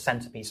project. Like the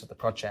centerpiece of the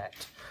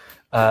project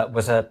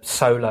was a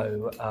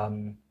solo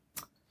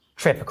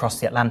trip across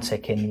the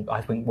Atlantic in,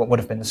 I think, what would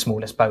have been the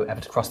smallest boat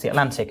ever to cross the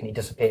Atlantic, and he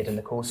disappeared in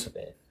the course of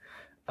it.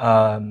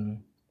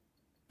 And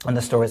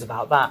the story's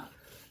about that.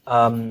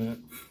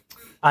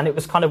 And it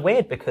was kind of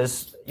weird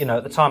because,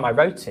 at the time I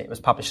wrote it, it was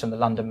published in the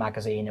London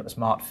Magazine, it was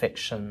marked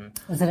fiction.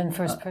 Was it in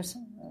first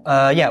person?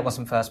 Yeah, it was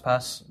in first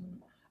person.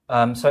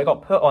 So it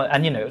got put on,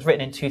 and it was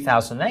written in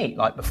 2008,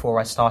 like before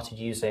I started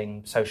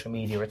using social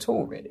media at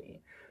all,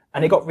 really.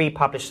 And it got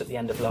republished at the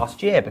end of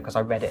last year because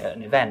I read it at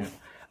an event.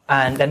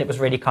 And then it was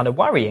really kind of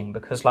worrying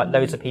because like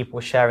loads of people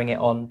were sharing it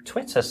on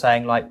Twitter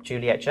saying like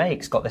Juliet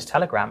Jakes got this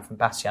telegram from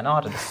Bas Jan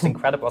Ader. This is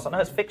incredible. I was like, no,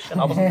 it's fiction.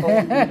 I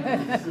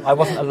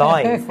wasn't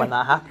alive when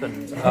that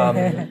happened.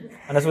 And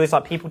there's all these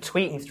like people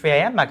tweeting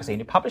 3am magazine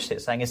who published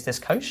it saying, is this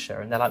kosher?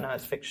 And they're like, no,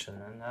 it's fiction.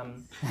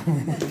 And,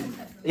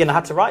 I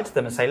had to write to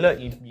them and say, look,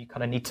 you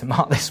kind of need to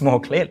mark this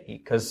more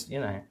clearly because,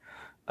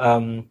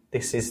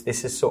 this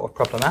is sort of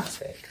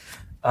problematic.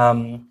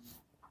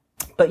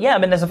 But yeah, I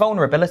mean, there's a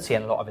vulnerability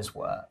in a lot of his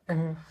work.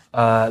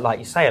 Like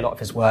you say, a lot of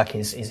his work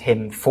is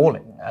him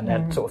falling, and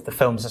then sort of the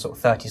films are sort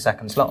of 30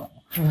 seconds long.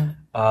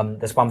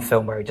 There's one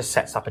film where he just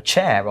sets up a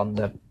chair on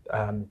the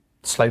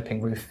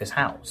sloping roof of his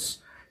house,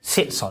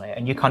 sits on it,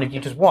 and you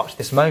just watch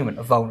this moment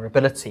of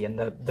vulnerability, and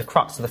the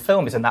crux of the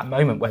film is in that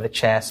moment where the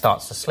chair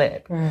starts to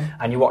slip,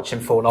 and you watch him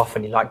fall off,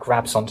 and he like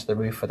grabs onto the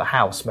roof of the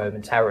house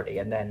momentarily,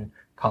 and then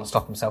can't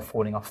stop himself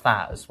falling off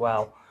that as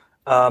well.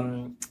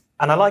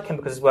 And I like him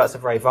because his works are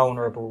very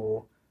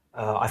vulnerable.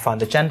 I find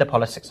the gender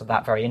politics of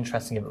that very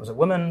interesting. If it was a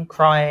woman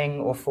crying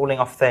or falling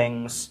off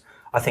things,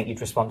 I think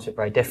you'd respond to it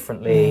very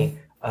differently.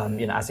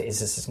 As it is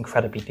this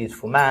incredibly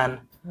beautiful man.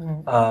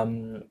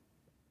 And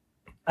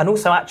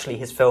also, actually,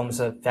 his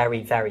films are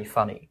very, very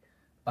funny.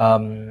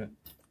 The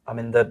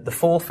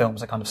Fall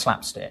films are kind of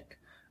slapstick.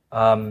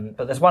 But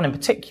there's one in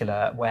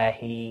particular where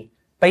he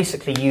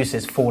basically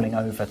uses falling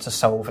over to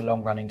solve a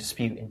long-running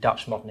dispute in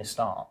Dutch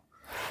modernist art.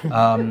 You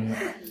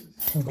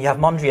have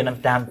Mondrian and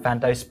Van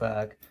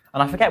Doesburg,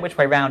 and I forget which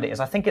way round it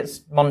is. I think it's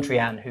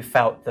Mondrian who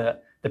felt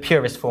that the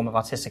purest form of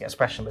artistic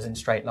expression was in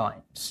straight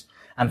lines,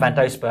 and Van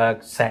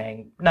Doesburg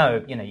saying,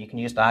 no, you can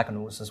use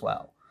diagonals as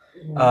well.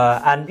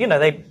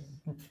 They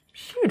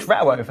huge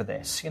row over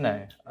this,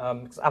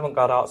 because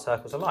avant-garde art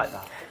circles are like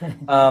that.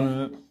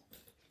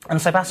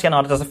 And so Bas Jan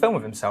Ader does a film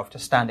of himself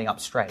just standing up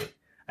straight,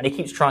 and he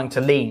keeps trying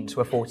to lean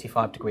to a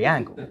 45-degree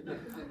angle.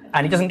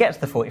 And he doesn't get to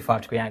the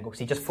 45-degree angle because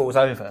he just falls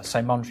over, so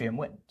Mondrian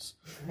wins.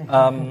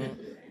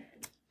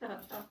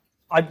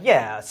 He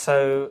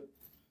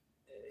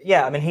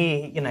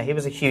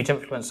was a huge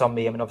influence on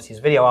me. I mean, obviously he's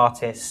a video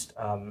artist,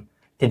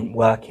 didn't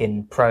work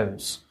in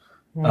prose.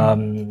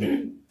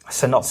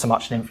 So not so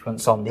much an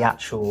influence on the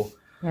actual,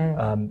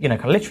 kind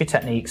of literary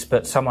techniques,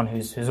 but someone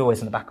who's always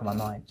in the back of my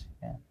mind.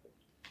 Yeah.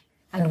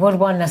 And would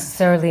one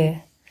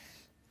necessarily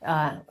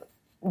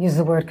use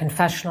the word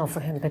confessional for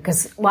him?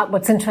 Because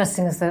what's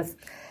interesting is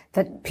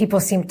that people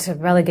seem to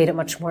relegate it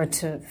much more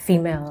to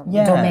female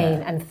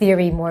domain and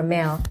theory more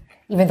male,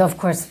 even though, of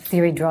course,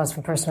 theory draws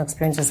from personal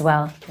experience as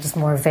well, just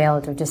more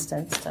veiled or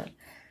distanced.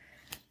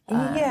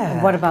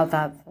 What about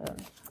that?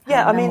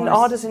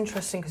 Ada's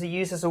interesting because he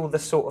uses all the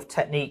sort of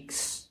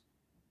techniques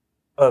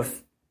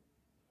of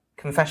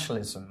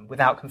confessionalism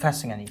without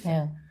confessing anything.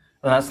 Yeah.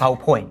 And that's the whole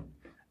point.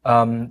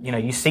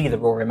 You see the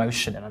raw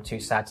emotion, and I'm too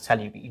sad to tell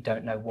you, but you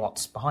don't know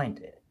what's behind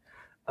it.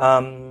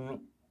 So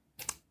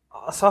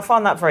I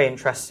find that very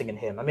interesting in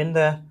him. I mean,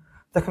 the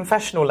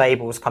confessional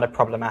label is kind of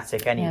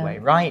problematic anyway,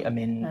 right? I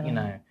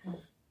mean,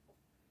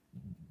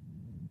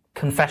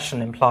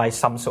 confession implies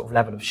some sort of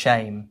level of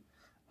shame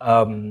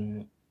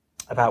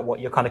about what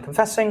you're kind of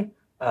confessing.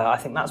 I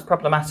think that's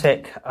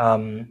problematic.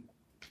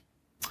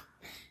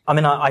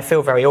 I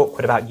feel very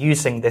awkward about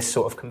using this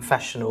sort of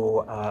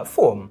confessional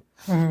form.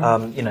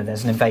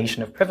 There's an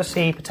invasion of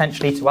privacy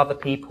potentially to other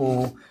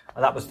people.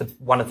 That was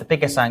one of the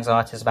biggest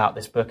anxieties about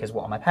this book is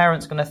what are my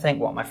parents going to think?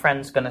 What are my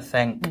friends going to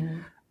think?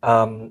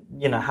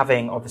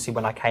 Having, obviously,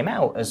 when I came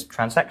out as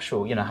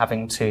transsexual,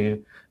 having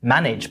to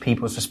manage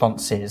people's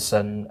responses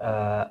and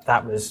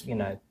that was,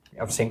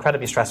 obviously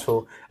incredibly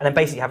stressful. And then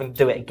basically having to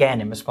do it again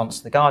in response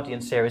to the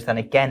Guardian series, then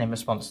again in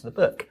response to the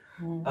book.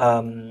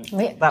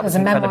 That was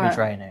incredibly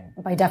draining.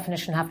 By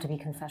definition, have to be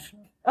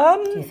confessional,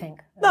 do you think?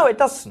 No, it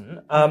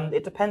doesn't.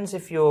 It depends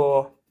if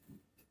you're...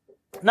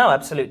 No,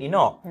 absolutely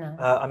not. No.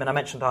 I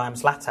mentioned I Am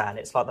Zlatan.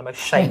 It's like the most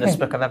shameless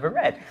book I've ever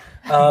read.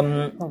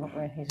 It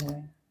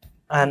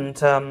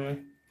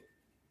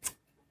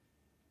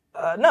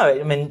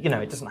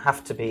doesn't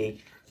have to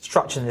be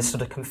structured in this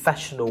sort of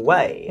confessional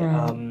way.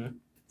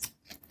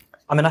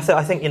 I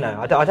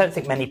don't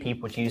think many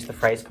people would use the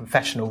phrase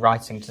confessional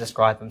writing to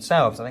describe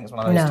themselves. I think it's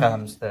one of those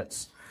terms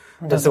that's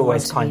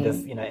always kind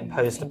of,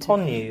 imposed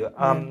upon you.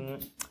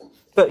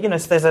 So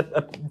there's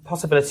a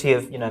possibility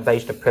of,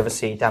 invasion of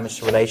privacy, damage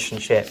to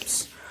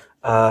relationships.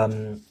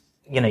 You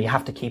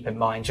have to keep in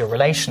mind your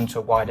relation to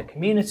a wider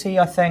community,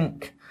 I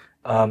think,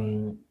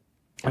 and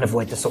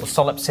avoid the sort of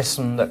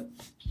solipsism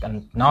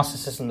and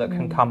narcissism that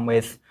can come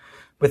with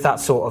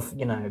that sort of,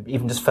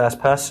 even just first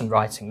person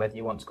writing, whether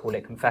you want to call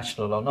it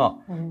confessional or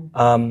not.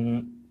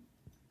 And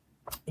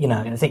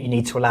I think you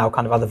need to allow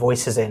kind of other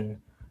voices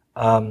in.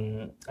 I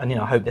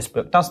hope this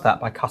book does that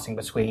by cutting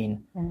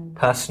between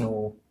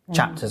personal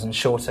chapters and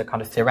shorter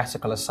kind of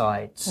theoretical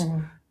asides.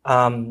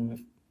 I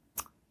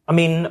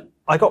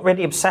got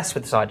really obsessed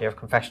with this idea of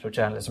confessional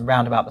journalism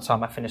round about the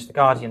time I finished the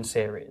Guardian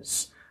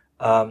series.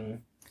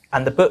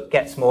 And the book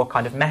gets more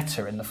kind of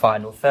meta in the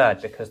final third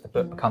because the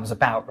book becomes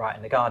about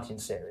writing the Guardian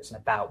series and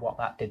about what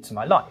that did to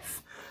my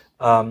life.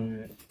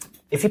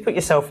 If you put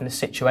yourself in a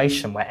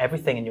situation where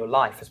everything in your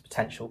life is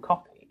potential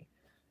copy,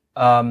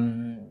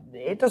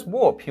 it does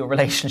warp your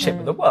relationship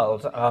with the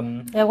world.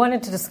 I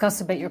wanted to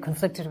discuss a bit your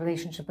conflicted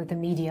relationship with the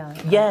media,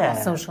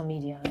 social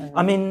media.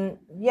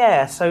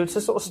 So to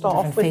sort of start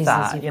off with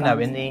that,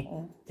 in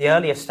the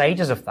earlier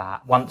stages of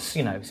that, once,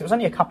 because it was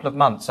only a couple of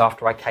months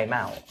after I came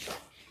out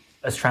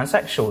as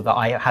transsexual that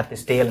I had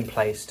this deal in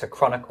place to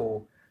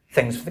chronicle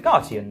things for The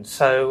Guardian.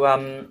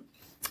 So,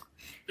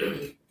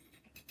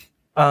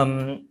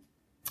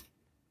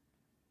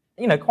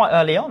 quite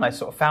early on, I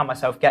sort of found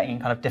myself getting in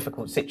kind of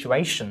difficult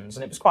situations,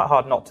 and it was quite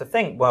hard not to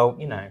think, well,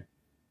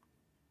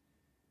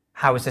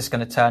 how is this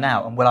going to turn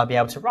out, and will I be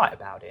able to write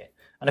about it?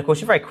 And of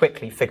course, you very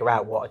quickly figure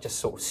out what a just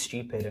sort of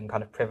stupid and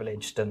kind of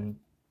privileged and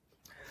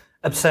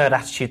absurd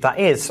attitude that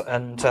is.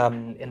 And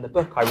in the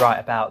book, I write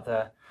about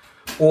the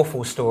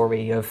awful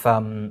story of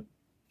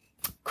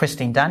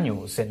Christine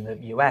Daniels in the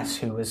US,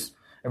 who was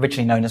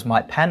originally known as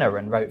Mike Penner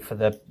and wrote for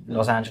the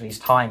Los Angeles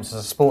Times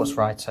as a sports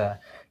writer,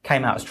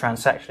 came out as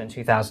transsexual in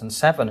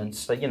 2007 and,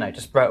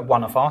 just wrote a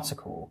one-off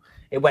article.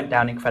 It went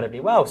down incredibly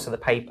well, so the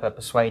paper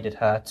persuaded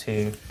her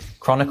to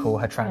chronicle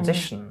her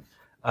transition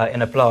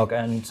in a blog.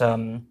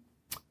 And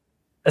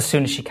as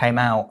soon as she came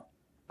out,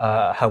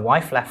 her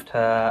wife left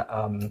her.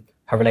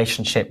 Her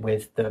relationship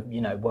with the,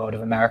 world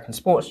of American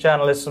sports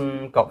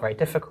journalism got very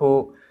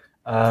difficult.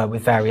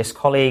 With various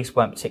colleagues,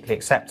 weren't particularly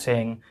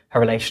accepting.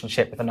 Her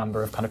relationship with a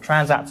number of kind of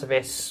trans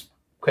activists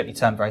quickly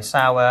turned very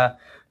sour.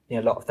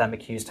 A lot of them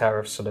accused her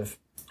of sort of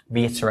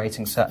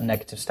reiterating certain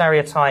negative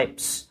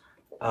stereotypes.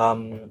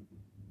 And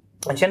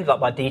she ended up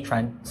by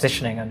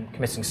detransitioning and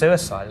committing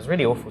suicide. It was a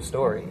really awful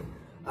story.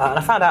 And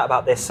I found out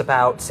about this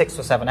about 6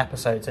 or 7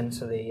 episodes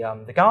into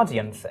the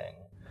Guardian thing,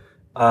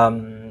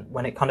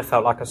 when it kind of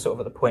felt like I was sort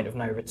of at the point of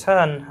no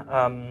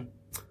return.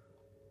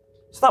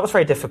 So that was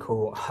very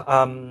difficult.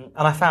 And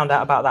I found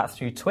out about that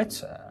through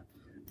Twitter.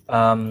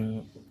 I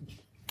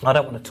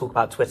don't want to talk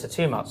about Twitter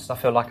too much, because I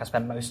feel like I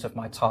spend most of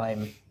my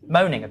time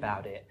moaning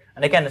about it. And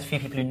And again, there's a few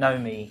people who know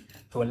me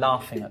who are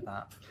laughing at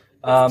that.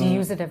 Do you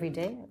use it every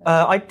day?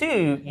 I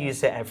do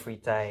use it every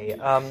day.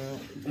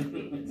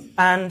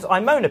 And I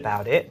moan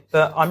about it,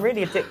 but I'm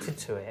really addicted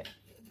to it.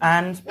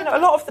 And, a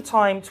lot of the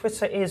time,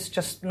 Twitter is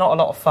just not a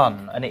lot of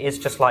fun. And it is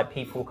just like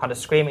people kind of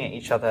screaming at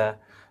each other.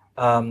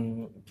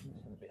 And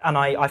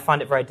I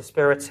find it very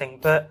dispiriting.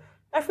 But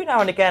every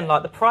now and again,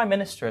 like the Prime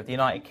Minister of the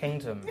United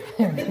Kingdom...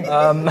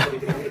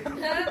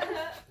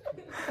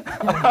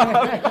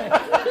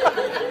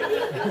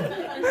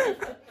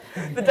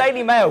 the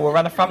Daily Mail will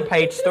run a front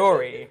page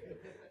story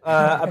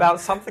about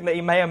something that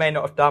he may or may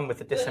not have done with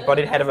the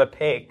disembodied head of a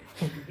pig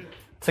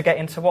to get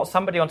into what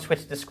somebody on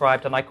Twitter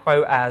described, and I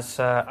quote, as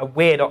a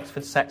weird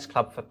Oxford sex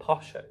club for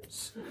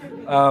poshos.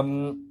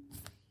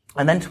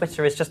 And then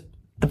Twitter is just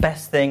the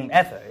best thing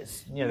ever.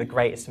 It's the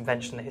greatest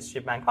invention in the history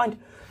of mankind.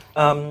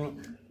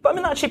 But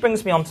that actually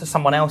brings me on to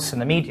someone else in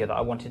the media that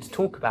I wanted to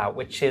talk about,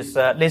 which is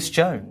Liz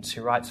Jones,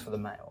 who writes for the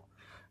Mail.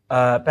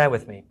 Bear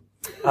with me.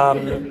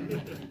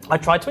 I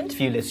tried to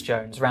interview Liz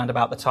Jones around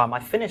about the time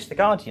I finished the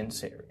Guardian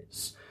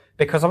series,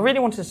 because I really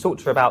wanted to talk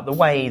to her about the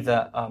way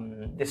that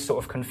this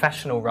sort of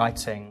confessional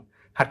writing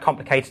had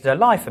complicated her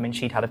life.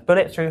 She'd had a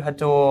bullet through her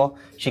door.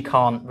 She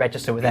can't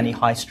register with any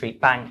high street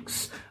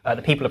banks.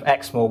 The people of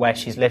Exmoor, where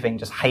she's living,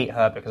 just hate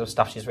her because of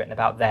stuff she's written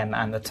about them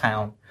and the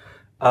town.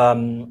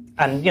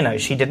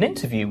 And she did an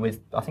interview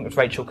with, I think it was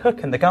Rachel Cook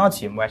in The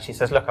Guardian, where she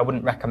says, look, I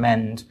wouldn't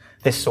recommend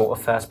this sort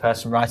of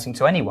first-person writing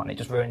to anyone. It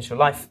just ruins your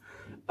life.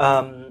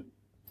 So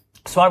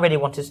I really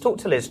wanted to talk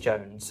to Liz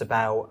Jones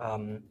about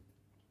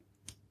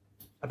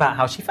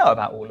how she felt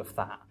about all of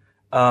that.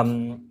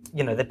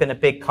 There'd been a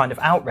big kind of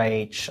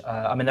outrage.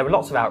 There were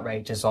lots of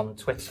outrages on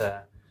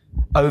Twitter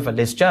over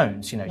Liz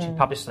Jones. She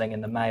published something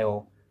in the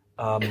Mail,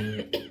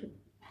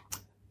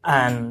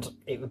 and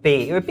it would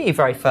be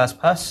very first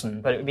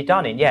person, but it would be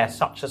done in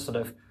such a sort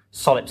of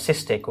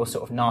solipsistic or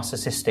sort of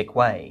narcissistic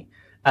way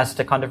as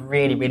to kind of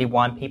really, really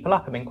wind people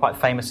up. Quite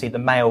famously, the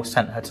Mail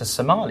sent her to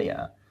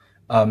Somalia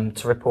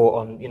to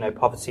report on,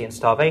 poverty and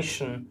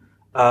starvation.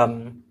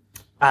 So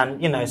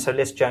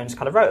Liz Jones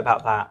kind of wrote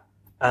about that.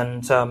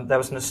 And there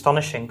was an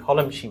astonishing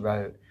column she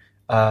wrote.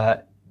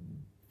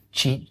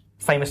 She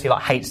famously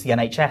hates the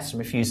NHS and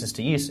refuses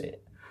to use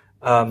it.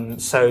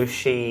 So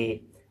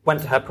she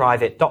went to her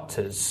private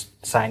doctors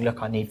saying,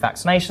 look, I need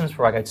vaccinations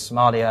before I go to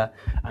Somalia.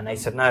 And they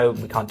said, no,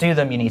 we can't do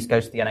them. You need to go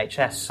to the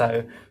NHS.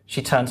 So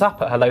she turns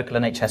up at her local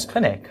NHS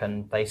clinic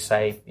and they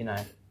say,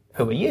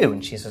 who are you?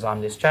 And she says,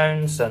 I'm Liz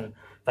Jones. And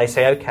they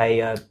say,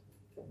 okay,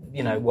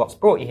 what's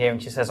brought you here?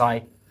 And she says,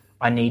 I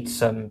need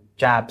some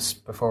jabs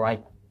before I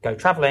go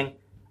travelling.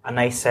 And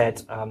they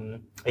said, are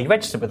you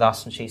registered with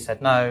us? And she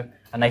said, no.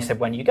 And they said,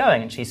 when are you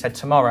going? And she said,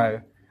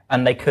 tomorrow.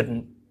 And they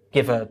couldn't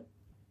give her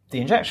the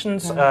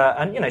injections.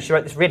 And she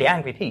wrote this really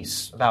angry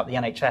piece about the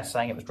NHS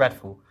saying it was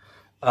dreadful.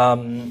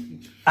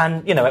 And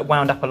it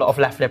wound up a lot of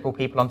left liberal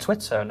people on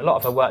Twitter, and a lot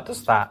of her work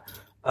does that.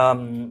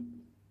 And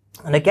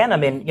again,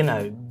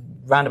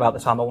 round about the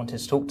time I wanted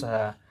to talk to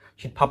her,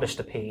 she'd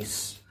published a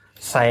piece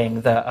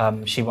saying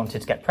that she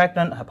wanted to get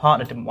pregnant. Her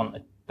partner didn't want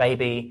a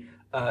baby.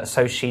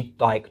 So she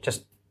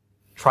just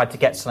tried to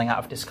get something out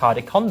of a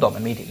discarded condom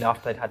immediately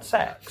after they'd had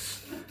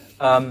sex.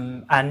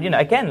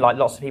 Again,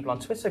 lots of people on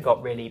Twitter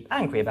got really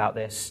angry about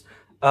this.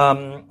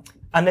 And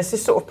there's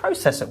this sort of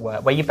process at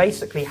work where you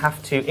basically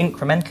have to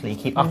incrementally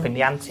keep upping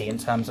the ante in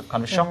terms of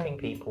kind of shocking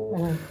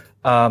people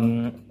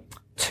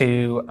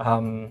to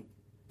kind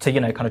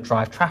of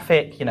drive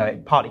traffic.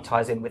 It partly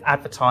ties in with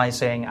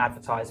advertising.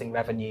 Advertising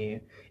revenue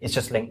is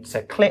just linked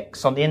to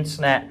clicks on the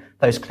internet.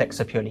 Those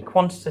clicks are purely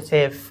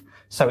quantitative,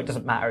 so it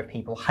doesn't matter if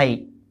people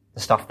hate the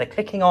stuff they're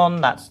clicking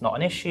on. That's not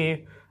an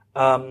issue.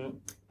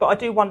 But I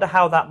do wonder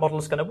how that model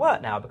is going to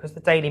work now, because the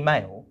Daily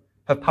Mail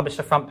have published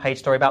a front page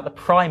story about the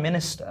Prime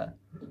Minister,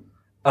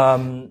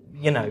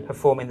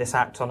 performing this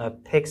act on a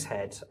pig's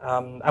head.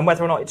 And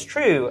whether or not it's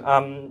true, it's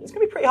going to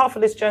be pretty hard for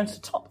Liz Jones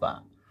to top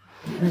that.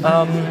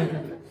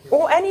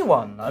 Or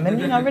anyone.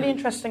 Really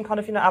interesting kind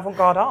of,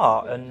 avant-garde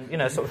art and,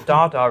 sort of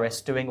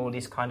Dadaists doing all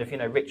these kind of,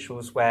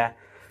 rituals where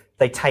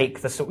they take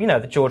the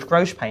George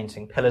Grosz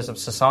painting, Pillars of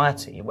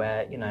Society,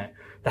 where,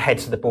 the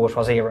heads of the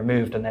bourgeoisie are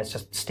removed and there's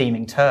just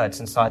steaming turds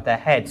inside their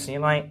heads. And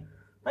you're like,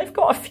 they've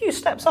got a few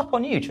steps up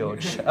on you,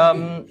 George.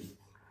 So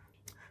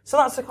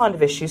that's the kind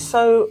of issue.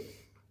 So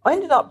I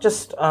ended up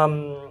just, I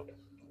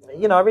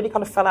really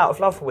kind of fell out of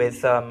love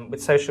with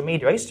social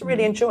media. I used to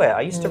really enjoy it.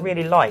 I used to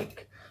really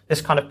like this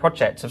kind of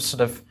project of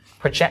sort of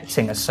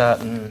projecting a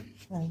certain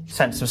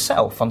sense of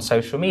self on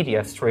social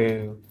media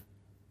through...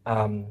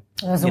 there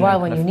was a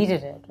while when you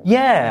needed it.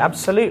 Yeah,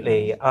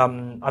 absolutely.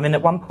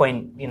 At one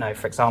point,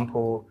 for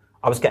example,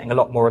 I was getting a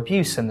lot more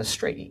abuse in the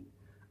street.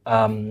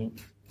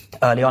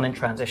 Early on in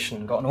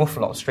transition, got an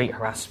awful lot of street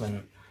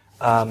harassment.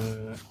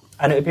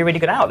 And it would be a really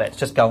good outlet to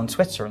just go on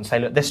Twitter and say,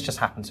 look, this just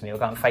happened to me, or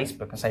go on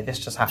Facebook and say, this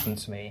just happened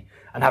to me,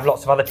 and have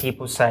lots of other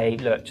people say,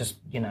 look, just,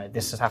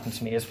 this has happened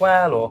to me as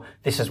well, or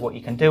this is what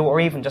you can do,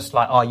 or even just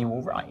are you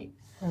all right?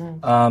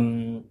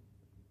 Mm-hmm.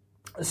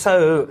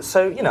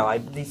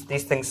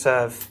 These things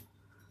serve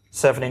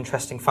serve an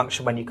interesting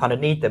function when you kind of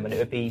need them, and it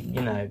would be,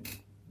 you know,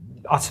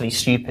 utterly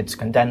stupid to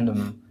condemn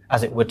them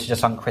as it would to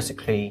just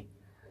uncritically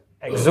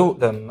exalt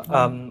them.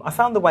 I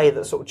found the way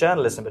that sort of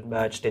journalism had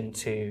merged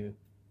into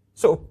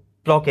sort of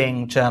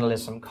blogging,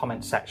 journalism,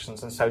 comment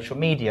sections and social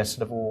media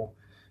sort of all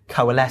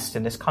coalesced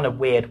in this kind of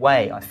weird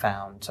way, I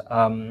found.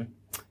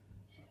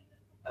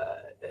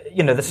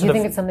 You know, the sort do you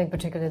think it's something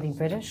particularly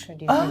British? Or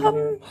do you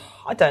think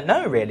I don't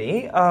know,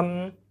 really.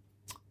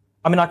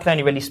 I mean, I can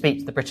only really speak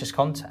to the British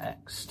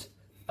context.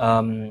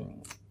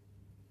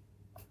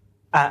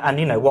 And,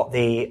 you know, what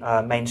the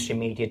mainstream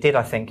media did,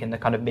 I think, in the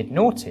kind of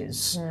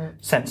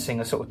mid-noughties, sensing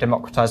a sort of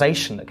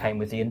democratisation that came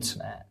with the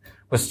internet,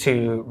 was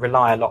to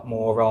rely a lot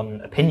more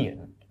on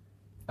opinion.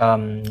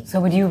 So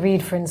would you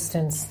read, for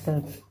instance,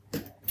 the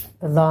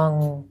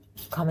long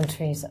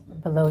commentaries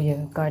below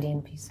your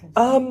Guardian pieces?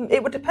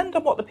 It would depend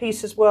on what the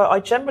pieces were. I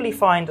generally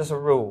find, as a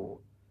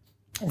rule,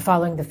 and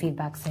following the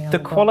feedback, say, on the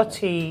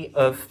quality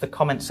of the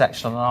comment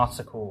section on an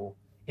article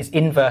is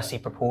inversely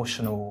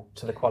proportional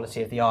to the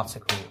quality of the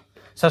article.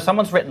 So if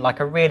someone's written like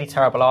a really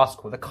terrible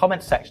article, the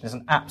comment section is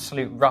an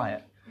absolute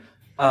riot.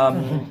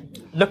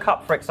 Look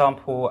up, for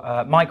example,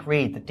 Mike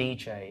Reid, the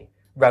DJ,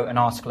 wrote an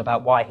article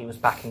about why he was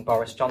backing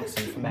Boris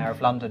Johnson for Mayor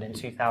of London in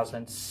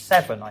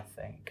 2007, I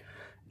think.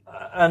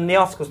 And the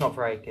article's not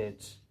very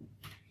good.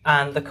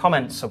 And the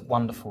comments are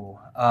wonderful.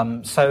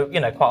 So, you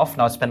know, quite often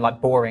I would spend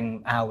like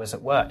boring hours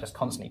at work just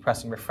constantly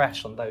pressing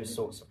refresh on those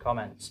sorts of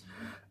comments.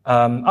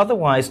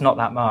 Otherwise, not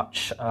that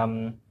much.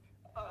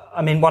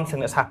 I mean, one thing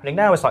that's happening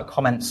now is like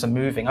comments are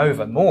moving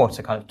over more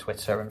to kind of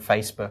Twitter and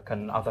Facebook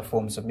and other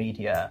forms of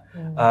media.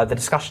 The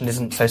discussion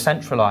isn't so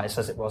centralised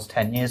as it was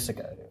 10 years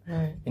ago.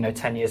 You know,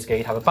 10 years ago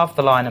you'd have above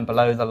the line and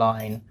below the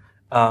line.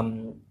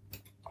 And,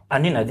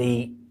 you know,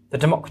 the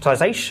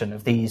democratisation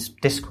of these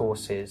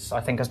discourses,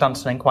 I think, has done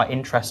something quite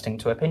interesting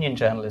to opinion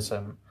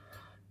journalism.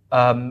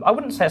 I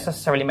wouldn't say it's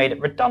necessarily made it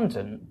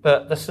redundant,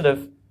 but the sort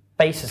of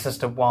basis as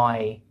to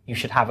why you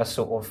should have a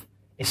sort of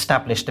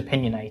established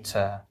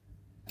opinionator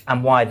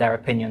and why their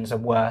opinions are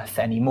worth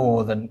any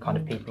more than kind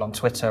of people on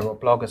Twitter or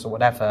bloggers or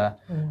whatever,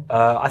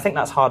 I think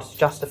that's hard to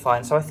justify.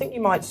 And so I think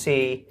you might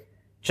see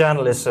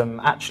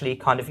journalism actually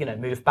kind of, you know,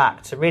 move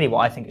back to really what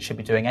I think it should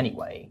be doing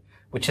anyway,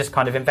 which is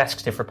kind of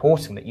investigative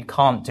reporting that you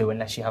can't do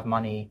unless you have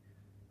money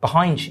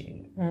behind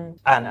you.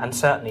 And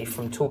certainly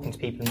from talking to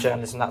people in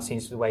journalism, that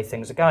seems to be the way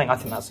things are going. I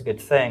think that's a good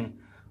thing.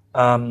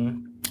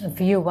 And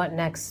for you, what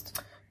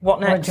next? What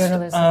next? More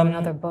journalism,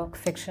 another book,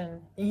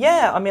 fiction?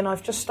 Yeah, I mean,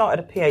 I've just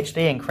started a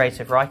PhD in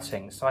creative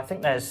writing, so I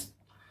think there's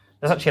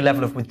actually a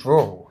level of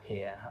withdrawal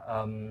here.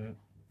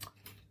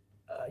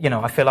 You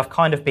know, I feel I've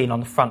kind of been on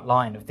the front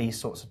line of these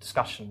sorts of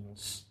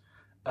discussions,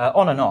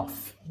 on and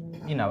off,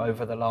 you know,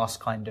 over the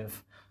last kind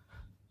of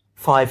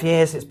 5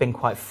 years. It's been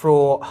quite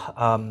fraught,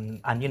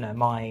 and, you know,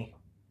 my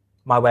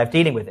way of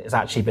dealing with it has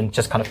actually been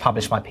just kind of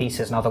publish my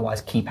pieces and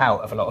otherwise keep out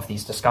of a lot of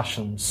these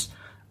discussions.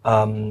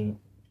 But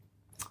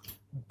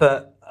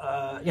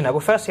you know,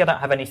 well, firstly, I don't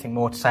have anything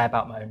more to say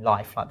about my own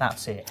life. Like,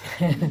 that's it.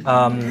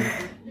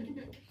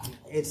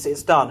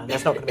 It's done, and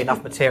there's not going to be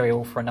enough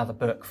material for another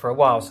book for a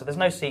while, so there's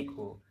no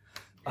sequel.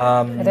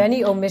 Are there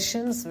any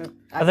omissions?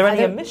 Are there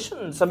any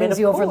omissions? I mean, things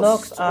you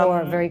overlooked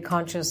or very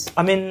conscious?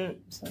 I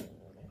mean,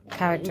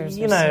 characters.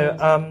 You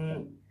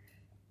know,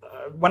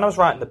 when I was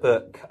writing the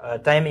book,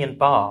 Damien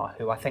Barr,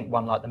 who I think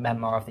won like the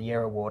Memoir of the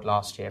Year award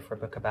last year for a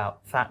book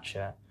about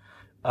Thatcher,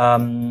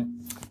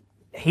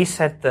 he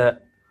said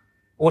that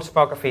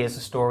autobiography is a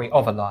story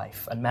of a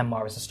life, and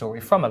memoir is a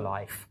story from a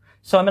life.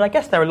 So, I mean, I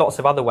guess there are lots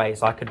of other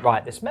ways I could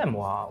write this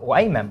memoir, or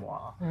a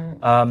memoir.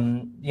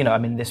 You know, I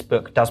mean, this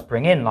book does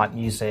bring in, like,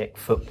 music,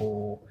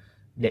 football,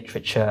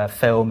 literature,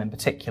 film in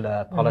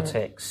particular,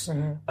 politics,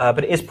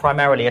 but it is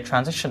primarily a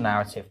transition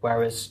narrative,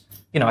 whereas,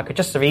 you know, I could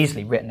just have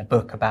easily written a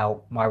book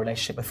about my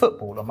relationship with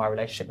football, or my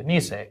relationship with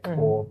music,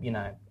 or, you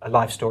know, a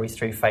life story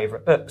through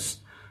favourite books.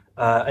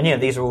 And, you know,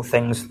 these are all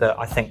things that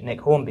I think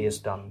Nick Hornby has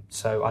done,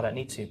 so I don't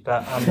need to.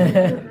 But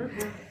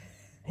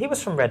he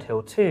was from Red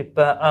Hill too.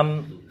 But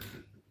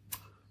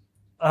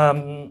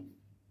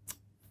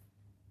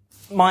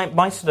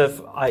my sort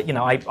of,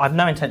 I've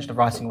no intention of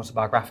writing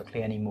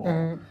autobiographically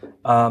anymore.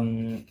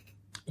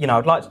 You know,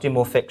 I'd like to do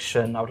more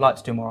fiction. I would like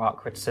to do more art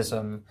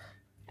criticism,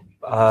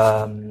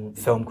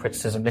 film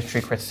criticism,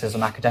 literary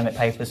criticism, academic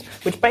papers,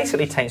 which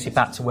basically takes you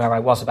back to where I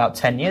was about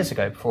 10 years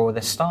ago before all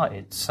this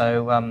started.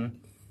 So,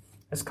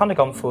 it's kind of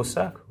gone full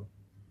circle.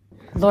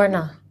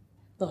 Lorna.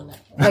 Well,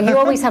 you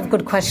always have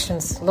good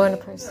questions. Lorna,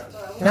 please.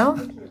 No?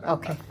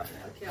 Okay.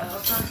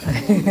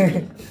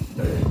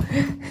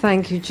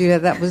 Thank you, Julia.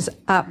 That was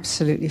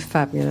absolutely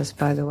fabulous,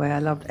 by the way. I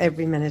loved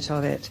every minute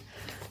of it.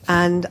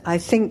 And I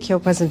think your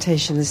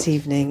presentation this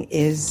evening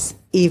is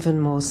even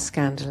more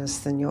scandalous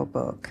than your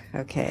book,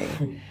 okay?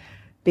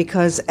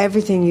 Because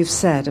everything you've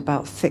said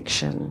about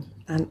fiction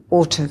and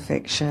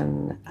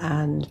autofiction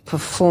and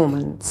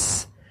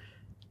performance,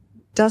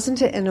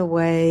 doesn't it in a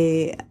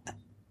way...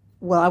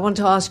 Well, I want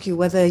to ask you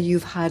whether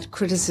you've had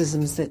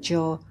criticisms that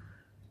you're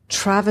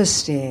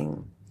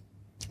travestying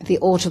the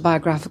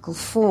autobiographical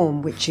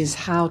form, which is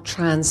how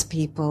trans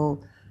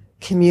people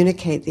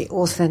communicate the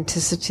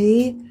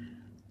authenticity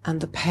and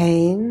the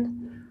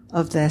pain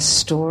of their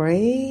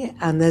story.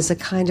 And there's a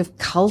kind of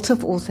cult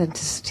of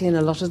authenticity in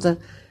a lot of the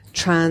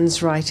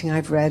trans writing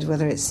I've read,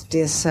 whether it's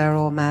Dear Sir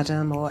or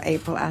Madam or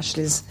April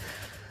Ashley's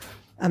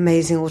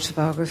amazing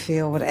autobiography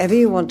or whatever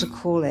you want to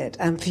call it.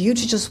 And for you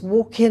to just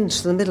walk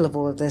into the middle of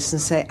all of this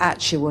and say,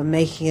 actually, we're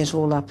making it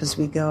all up as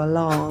we go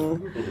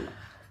along.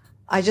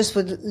 I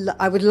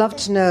would love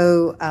to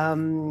know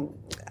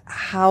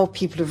how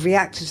people have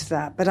reacted to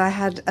that. But I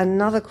had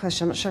another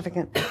question. I'm not sure if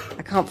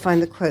I can't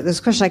find the quote. There's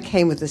a question I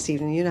came with this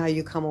evening. You know how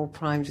you come all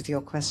primed with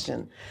your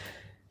question.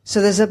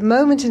 So there's a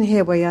moment in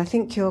here where I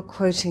think you're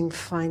quoting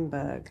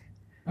Feinberg.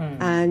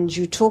 And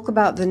you talk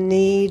about the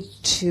need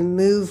to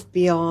move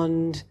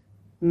beyond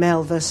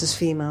male versus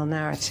female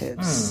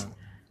narratives.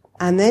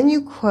 And then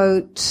you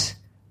quote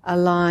a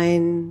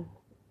line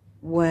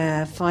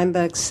where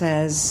Feinberg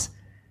says,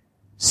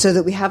 so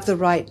that we have the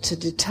right to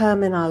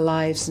determine our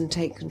lives and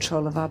take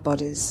control of our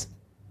bodies.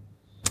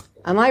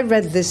 And I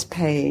read this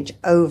page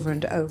over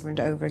and over and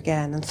over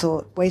again and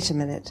thought, wait a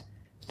minute,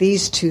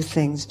 these two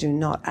things do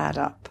not add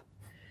up.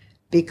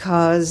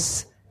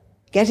 Because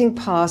getting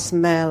past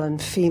male and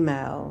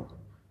female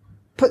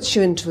puts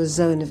you into a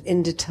zone of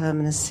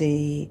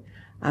indeterminacy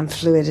and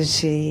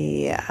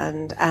fluidity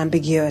and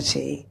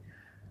ambiguity,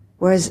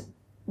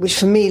 which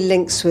for me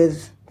links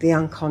with the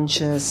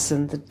unconscious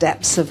and the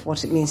depths of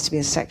what it means to be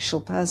a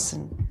sexual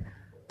person.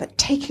 But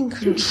taking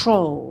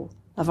control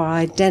of our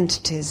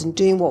identities and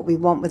doing what we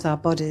want with our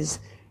bodies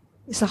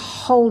is a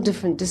whole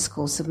different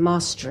discourse of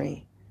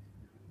mastery.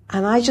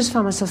 And I just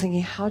found myself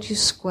thinking, how do you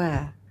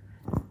square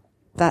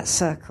that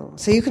circle?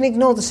 So you can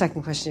ignore the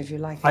second question if you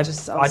like. I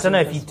don't know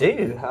if you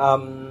do.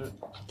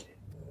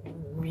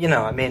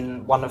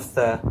 One of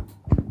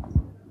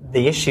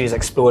the issues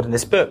explored in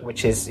this book,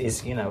 which is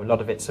a lot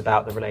of it's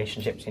about the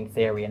relationship between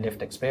theory and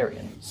lived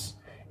experience,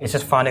 is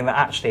just finding that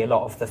actually a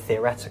lot of the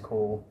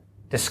theoretical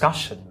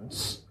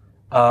discussions,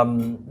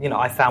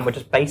 I found were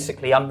just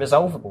basically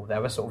unresolvable.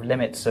 There were sort of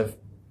limits of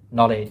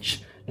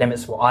knowledge,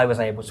 limits of what I was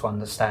able to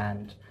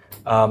understand.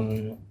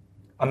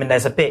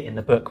 There's a bit in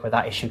the book where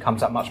that issue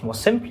comes up much more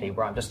simply,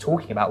 where I'm just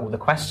talking about all the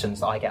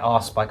questions that I get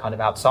asked by kind of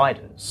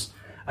outsiders,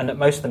 and that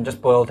most of them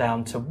just boil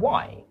down to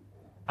why.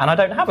 And I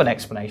don't have an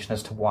explanation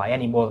as to why,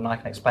 any more than I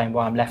can explain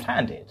why I'm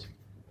left-handed.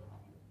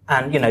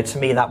 And, to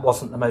me, that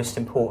wasn't the most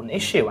important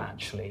issue,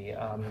 actually.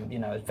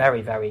 It's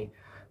very, very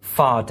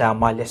far down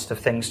my list of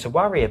things to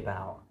worry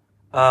about.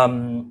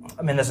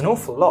 There's an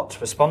awful lot to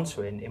respond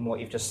to in what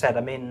you've just said.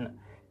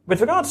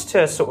 With regards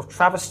to sort of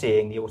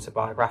travestying the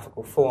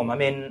autobiographical form, I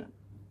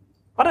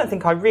don't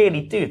think I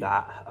really do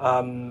that.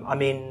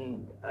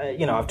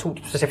 I've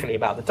talked specifically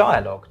about the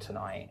dialogue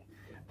tonight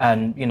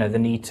and, the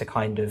need to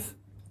kind of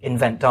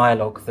invent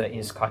dialogue that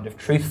is kind of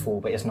truthful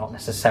but is not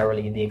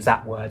necessarily the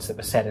exact words that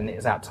were said in the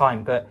exact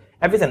time. But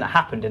everything that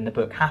happened in the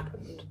book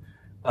happened.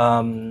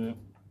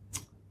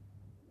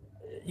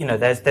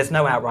 There's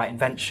no outright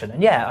invention.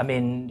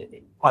 And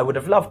I would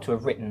have loved to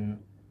have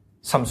written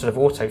some sort of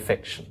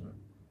auto-fiction.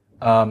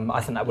 I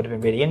think that would have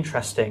been really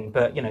interesting.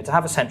 But, to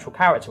have a central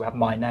character who had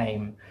my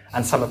name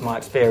and some of my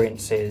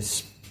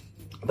experiences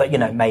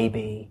that,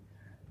 maybe,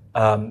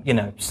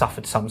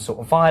 suffered some sort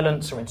of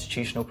violence or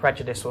institutional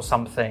prejudice or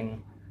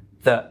something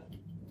that,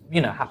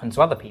 happened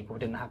to other people,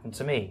 didn't happen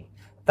to me.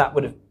 That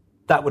would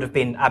have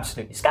been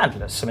absolutely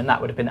scandalous.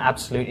 That would have been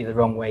absolutely the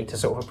wrong way to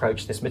sort of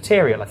approach this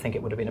material. I think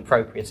it would have been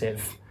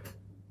appropriative.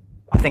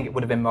 I think it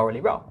would have been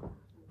morally wrong.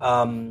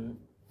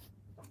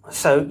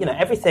 So,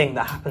 everything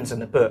that happens in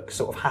the book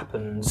sort of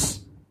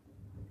happens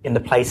in the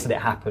place that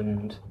it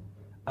happened,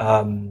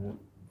 and,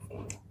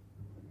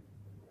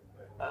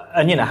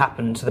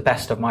 happened to the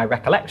best of my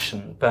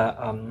recollection. But,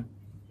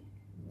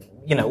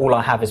 all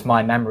I have is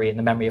my memory and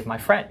the memory of my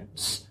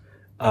friends.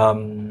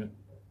 And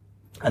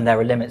there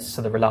are limits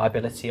to the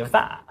reliability of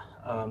that.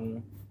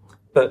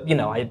 But,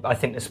 I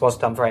think this was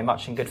done very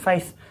much in good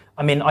faith.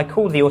 I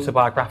call the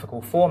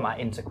autobiographical format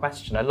into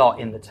question a lot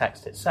in the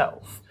text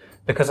itself,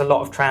 because a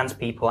lot of trans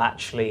people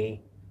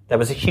actually, there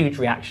was a huge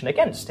reaction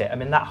against it.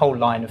 That whole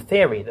line of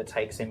theory that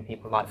takes in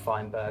people like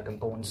Feinberg and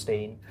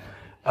Bornstein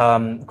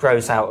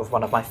grows out of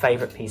one of my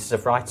favourite pieces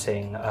of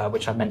writing,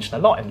 which I mention a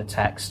lot in the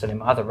text and in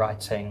my other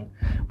writing,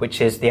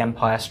 which is The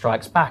Empire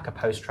Strikes Back, a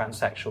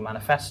post-transsexual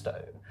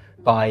manifesto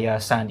by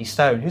Sandy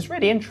Stone, who's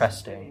really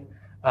interesting.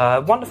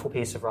 Wonderful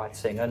piece of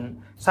writing.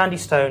 And Sandy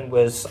Stone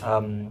was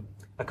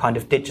a kind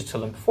of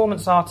digital and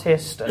performance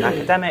artist, an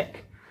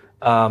academic,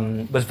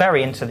 was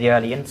very into the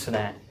early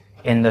internet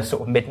in the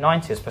sort of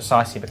mid-90s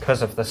precisely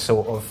because of the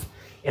sort of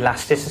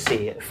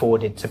elasticity it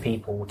afforded to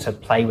people to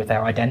play with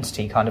their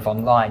identity kind of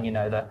online,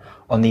 the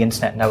on the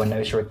internet no one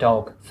knows you're a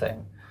dog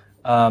thing.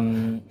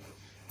 And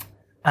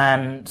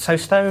so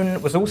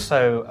Stone was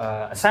also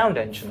a sound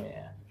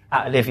engineer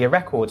at Olivia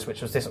Records,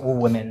 which was this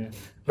all-women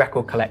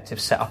record collective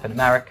set up in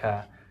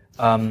America.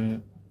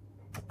 And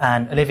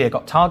Olivia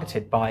got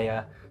targeted by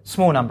a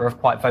small number of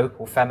quite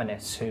vocal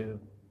feminists who,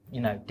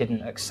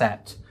 didn't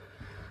accept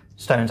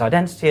Stone's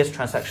identity as a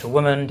transsexual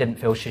woman, didn't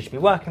feel she should be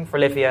working for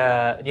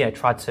Olivia,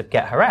 tried to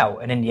get her out,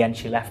 and in the end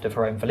she left of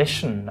her own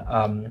volition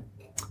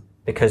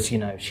because, she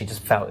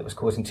just felt it was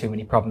causing too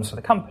many problems for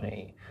the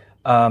company.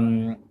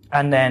 And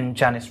then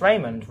Janice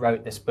Raymond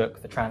wrote this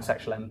book, The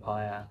Transsexual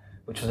Empire,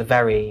 which was a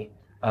very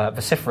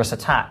vociferous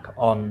attack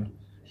on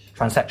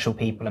transsexual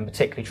people, and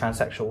particularly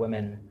transsexual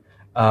women,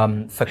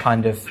 for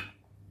kind of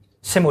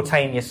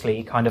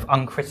simultaneously kind of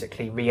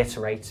uncritically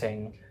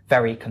reiterating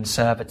very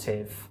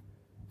conservative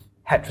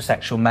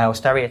heterosexual male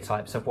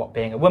stereotypes of what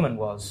being a woman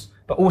was,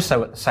 but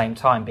also at the same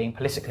time being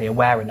politically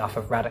aware enough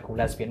of radical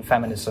lesbian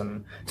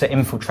feminism to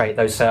infiltrate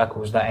those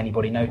circles without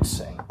anybody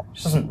noticing,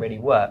 which doesn't really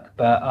work.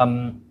 But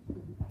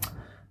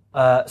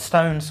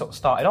Stone sort of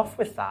started off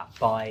with that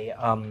by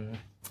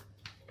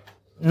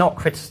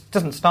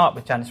doesn't start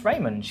with Janice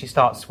Raymond. She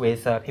starts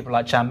with people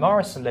like Jan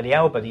Morris and Lily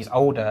Elba, these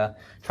older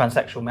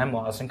transsexual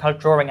memoirs, and kind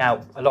of drawing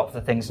out a lot of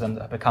the things in them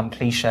that have become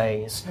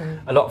cliches,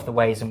 a lot of the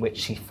ways in which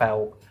she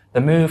felt the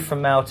move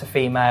from male to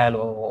female,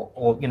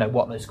 or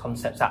what those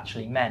concepts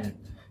actually meant,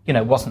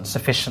 wasn't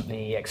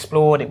sufficiently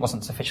explored, it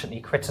wasn't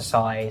sufficiently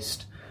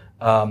criticised.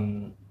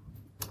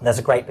 There's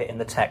a great bit in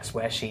the text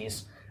where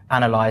she's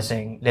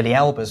analysing Lily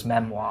Elba's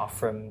memoir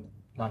from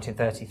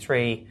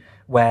 1933,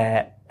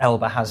 where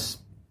Elba has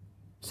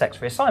sex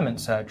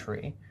reassignment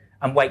surgery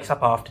and wakes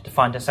up after to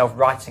find herself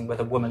writing with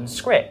a woman's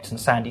script. And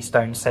Sandy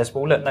Stone says,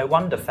 well, look, no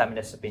wonder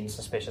feminists have been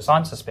suspicious.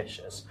 I'm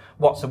suspicious.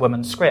 What's a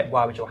woman's script?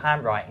 Why would your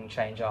handwriting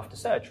change after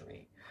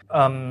surgery?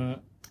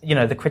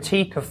 The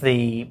critique of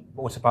the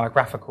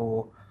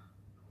autobiographical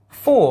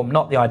form,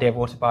 not the idea of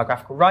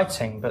autobiographical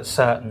writing, but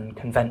certain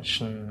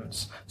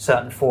conventions,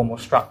 certain formal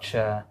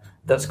structure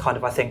that's kind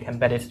of, I think,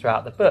 embedded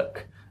throughout the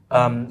book,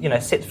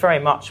 sits very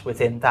much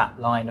within that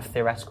line of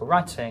theoretical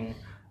writing.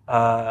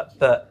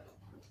 But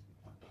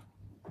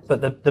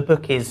the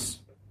book is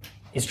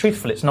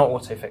truthful. It's not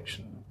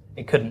autofiction.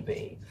 It couldn't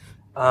be.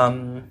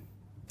 In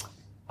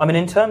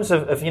terms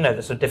of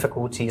the sort of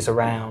difficulties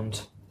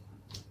around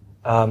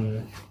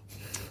a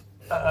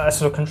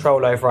sort of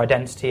control over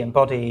identity and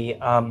body.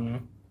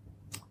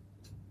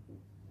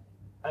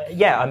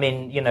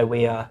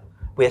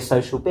 We are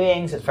social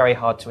beings. It's very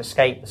hard to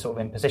escape the sort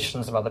of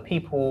impositions of other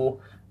people.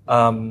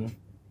 There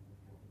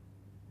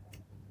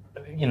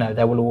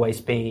will always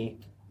be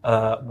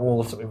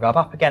walls that we rub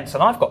up against,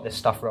 and I've got this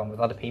stuff wrong with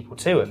other people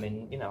too.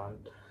 I'm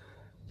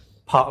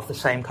part of the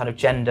same kind of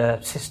gender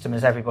system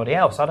as everybody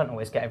else. I don't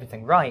always get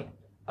everything right,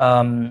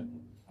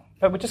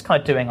 but we're just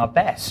kind of doing our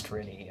best,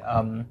 really.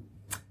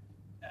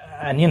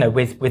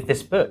 With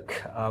this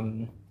book,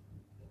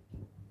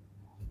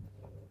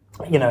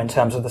 in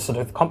terms of the sort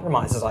of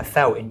compromises I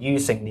felt in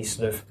using these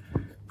sort of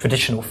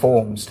traditional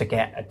forms to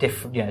get a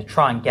different,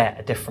 try and get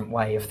a different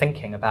way of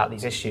thinking about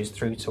these issues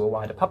through to a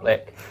wider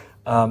public.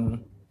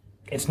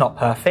 It's not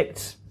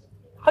perfect.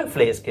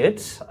 Hopefully it's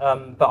good,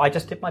 but I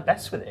just did my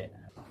best with it.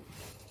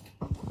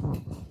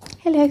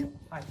 Hello.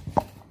 Hi.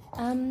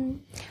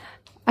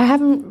 I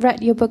haven't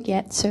read your book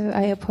yet, so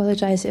I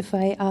apologize if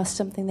I asked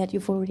something that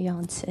you've already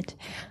answered.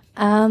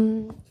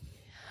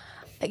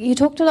 You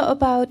talked a lot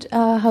about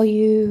how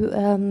you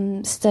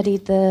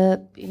studied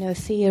the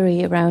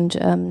theory around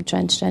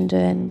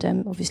transgender and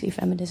obviously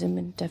feminism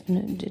and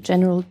definitely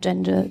general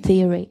gender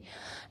theory,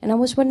 and I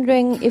was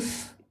wondering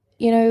if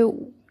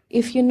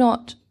you're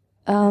not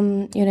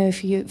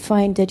if you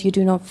find that you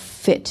do not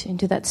fit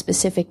into that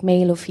specific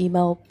male or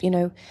female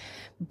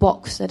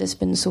box that has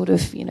been sort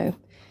of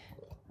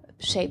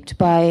shaped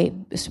by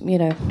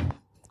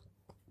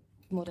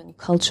modern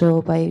culture,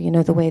 or by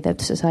the way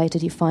that society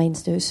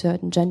defines those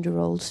certain gender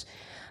roles,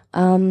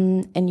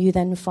 and you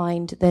then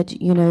find that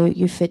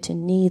you fit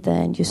in neither,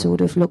 and you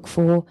sort of look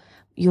for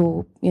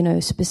your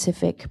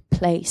specific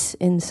place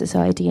in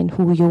society and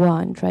who you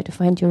are, and try to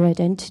find your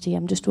identity.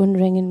 I'm just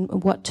wondering in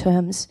what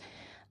terms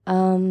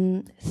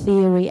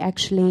theory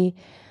actually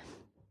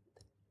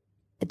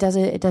does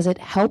it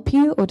help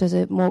you, or does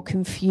it more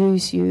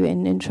confuse you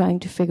in trying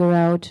to figure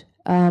out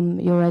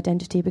your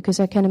identity? Because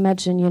I can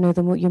imagine,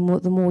 the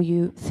more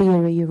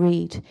theory you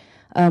read,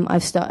 I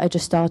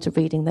just started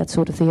reading that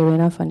sort of theory,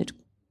 and I find it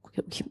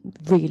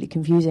really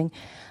confusing.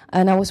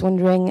 And I was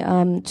wondering,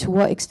 to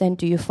what extent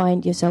do you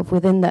find yourself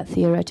within that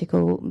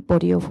theoretical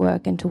body of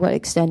work, and to what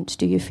extent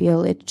do you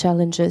feel it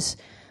challenges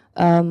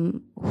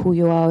who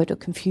you are, or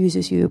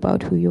confuses you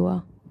about who you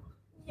are?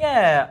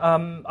 Yeah,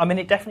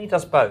 it definitely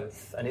does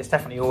both, and it's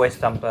definitely always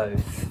done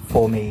both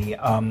for me.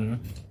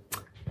 In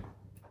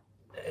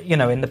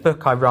the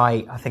book I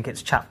write, I think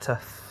it's chapter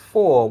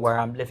 4, where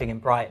I'm living in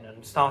Brighton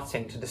and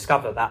starting to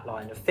discover that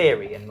line of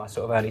theory in my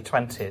sort of early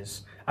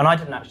 20s. And I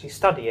didn't actually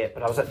study it,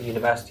 but I was at the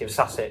University of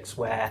Sussex,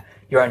 where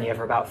you're only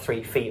ever about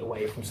 3 feet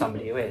away from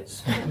somebody who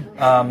is.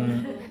 That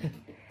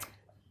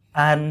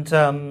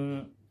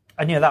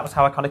was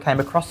how I kind of came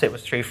across it,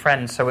 was through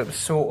friends. So it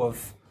was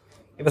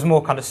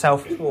more kind of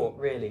self-taught,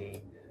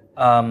 really.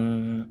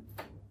 The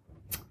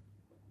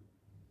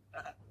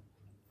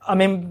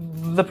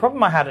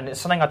problem I had, and it's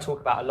something I talk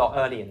about a lot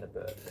early in the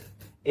book,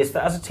 is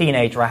that as a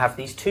teenager I have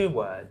these 2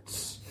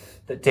 words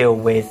that deal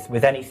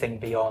with anything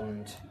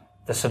beyond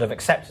the sort of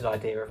accepted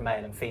idea of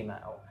male and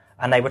female.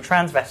 And they were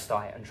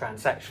transvestite and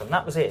transsexual, and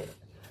that was it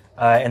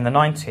in the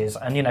 90s.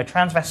 And,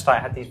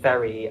 transvestite had these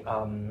very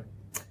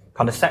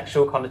kind of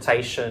sexual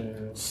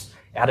connotations.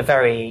 It had a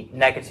very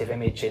negative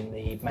image in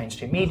the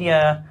mainstream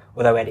media,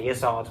 although Eddie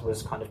Izzard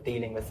was kind of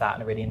dealing with that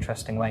in a really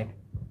interesting way.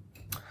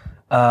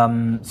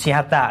 So you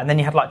had that, and then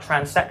you had like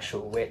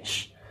transsexual,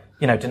 which,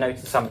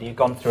 denoted somebody who'd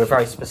gone through a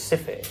very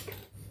specific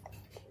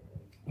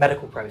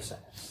medical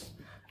process.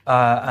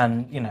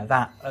 And,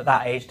 that at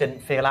that age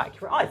didn't feel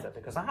accurate either,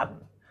 because I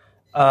hadn't.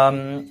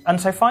 And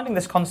so finding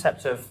this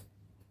concept of,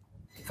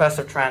 first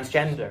of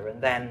transgender,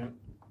 and then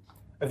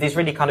of these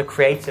really kind of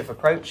creative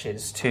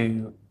approaches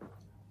to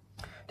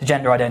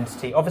gender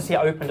identity, obviously it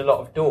opened a lot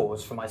of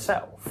doors for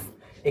myself.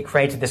 It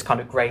created this kind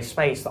of grey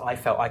space that I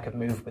felt I could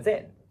move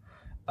within.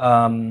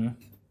 And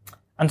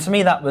to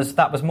me that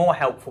was more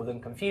helpful than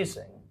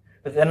confusing.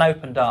 But it then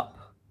opened up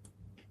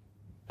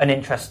an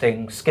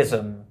interesting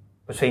schism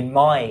between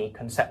my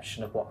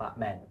conception of what that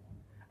meant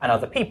and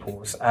other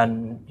people's.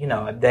 And,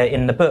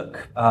 in the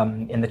book,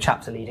 in the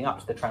chapter leading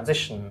up to the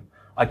transition,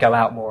 I go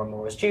out more and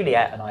more as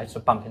Juliet, and I sort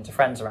of bump into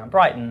friends around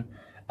Brighton,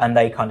 and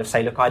they kind of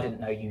say, look, I didn't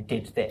know you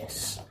did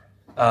this,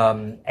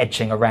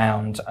 edging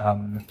around,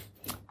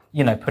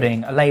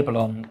 putting a label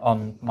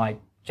on my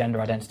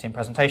gender identity and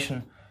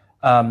presentation.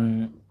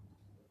 And,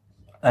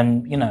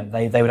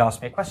 they would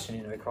ask me a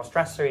question,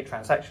 cross-dresser,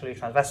 transsexual,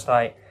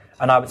 transvestite,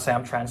 and I would say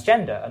I'm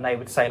transgender, and they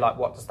would say, like,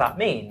 what does that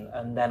mean?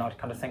 And then I'd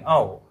kind of think,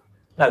 oh,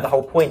 no, the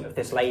whole point of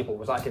this label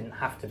was I didn't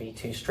have to be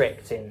too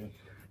strict in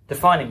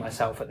defining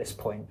myself at this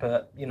point,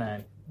 but,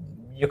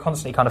 you're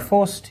constantly kind of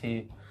forced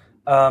to.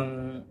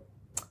 And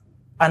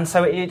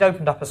so it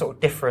opened up a sort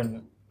of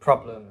different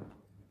problem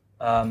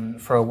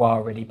for a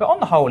while, really. But on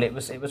the whole, it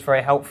was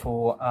very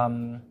helpful.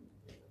 And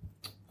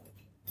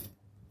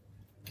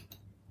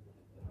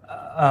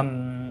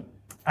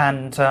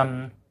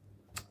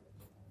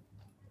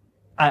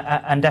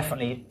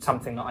definitely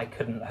something that I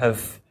couldn't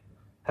have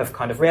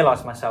kind of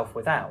realised myself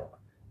without.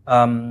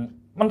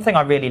 One thing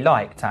I really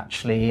liked,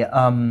 actually,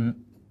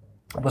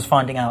 was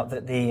finding out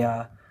that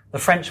the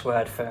French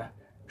word for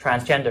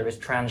transgender is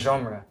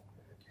transgenre.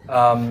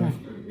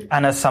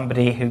 And as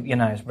somebody who,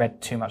 has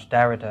read too much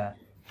Derrida,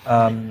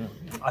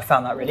 I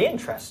found that really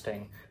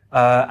interesting.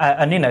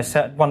 And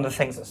so one of the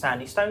things that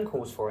Sandy Stone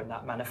calls for in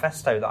that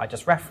manifesto that I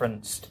just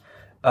referenced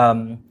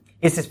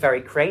is this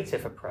very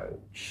creative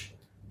approach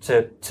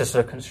to sort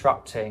of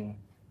constructing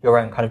your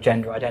own kind of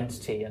gender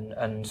identity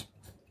and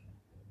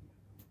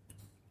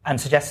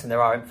suggesting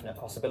there are infinite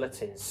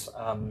possibilities.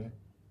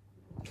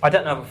 I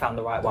don't know if I found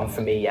the right one for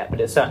me yet, but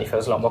it certainly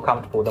feels a lot more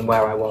comfortable than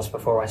where I was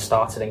before I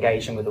started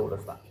engaging with all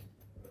of that.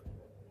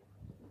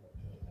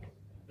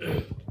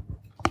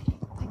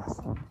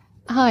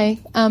 Hi.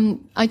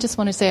 I just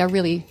want to say I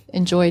really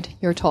enjoyed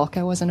your talk.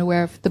 I wasn't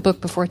aware of the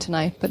book before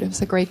tonight, but it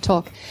was a great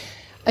talk.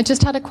 I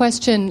just had a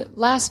question.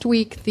 Last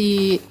week,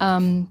 the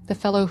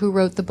fellow who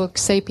wrote the book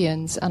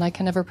 *Sapiens*, and I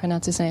can never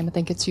pronounce his name, I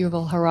think it's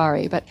Yuval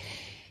Harari, but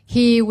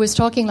he was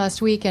talking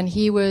last week, and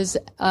he was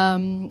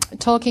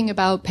talking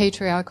about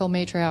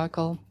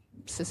matriarchal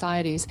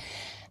societies.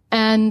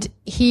 And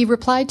he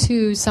replied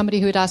to somebody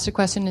who had asked a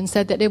question and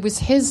said that it was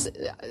his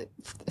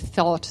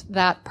thought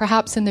that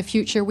perhaps in the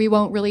future we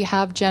won't really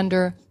have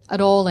gender at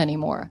all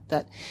anymore,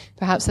 that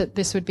perhaps that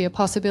this would be a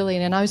possibility.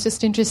 And I was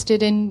just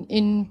interested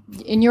in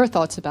your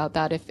thoughts about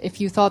that. If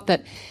you thought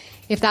that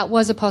if that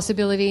was a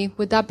possibility,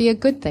 would that be a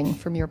good thing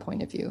from your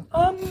point of view?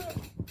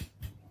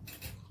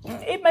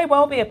 It may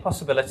well be a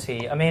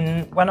possibility. I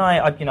mean, when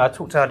I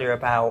talked earlier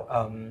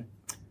about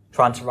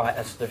trying to write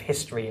a sort of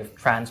history of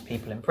trans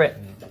people in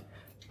Britain,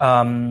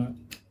 and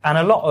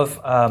a lot of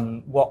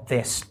what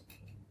this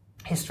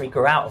history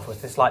grew out of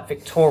was this like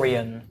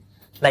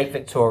late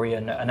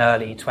Victorian and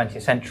early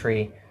 20th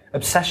century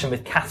obsession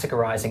with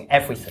categorizing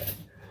everything.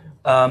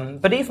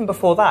 But even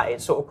before that,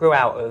 it sort of grew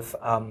out of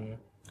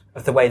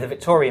the way the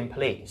Victorian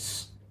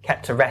police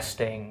kept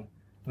arresting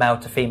male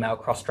to female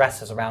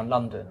cross-dressers around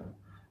London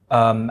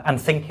and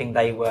thinking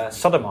they were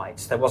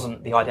sodomites. There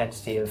wasn't the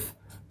identity of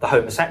the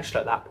homosexual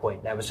at that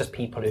point. There was just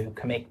people who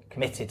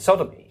committed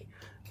sodomy.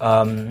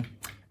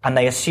 And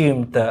they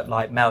assumed that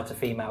like male to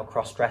female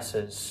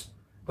cross-dressers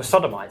were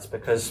sodomites,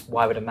 because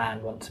why would a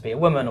man want to be a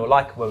woman or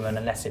like a woman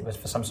unless it was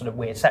for some sort of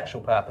weird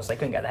sexual purpose? They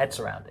couldn't get their heads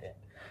around it.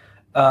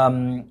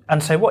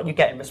 And so what you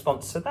get in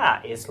response to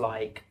that is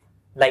like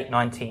late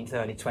 19th,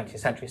 early 20th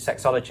century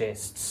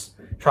sexologists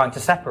trying to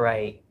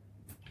separate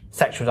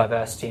sexual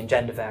diversity and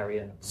gender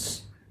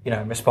variance,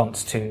 in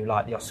response to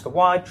like the Oscar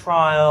Wilde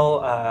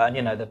trial, and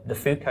the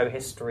Foucault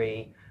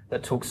history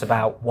that talks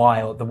about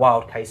the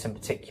Wilde case in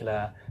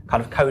particular,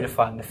 kind of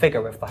codifying the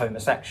figure of the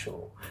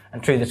homosexual.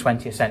 And through the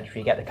 20th century,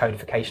 you get the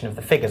codification of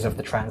the figures of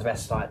the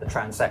transvestite, the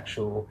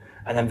transsexual,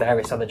 and then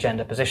various other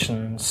gender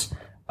positions.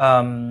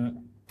 So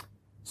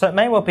it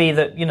may well be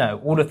that,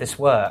 all of this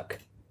work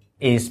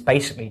is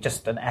basically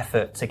just an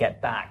effort to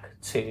get back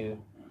to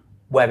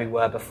where we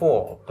were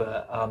before,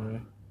 but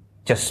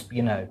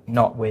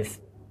not with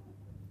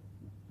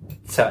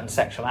certain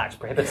sexual acts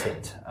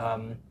prohibited.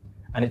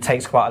 And it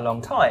takes quite a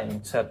long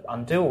time to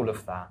undo all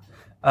of that.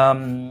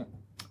 A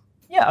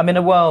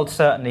world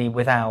certainly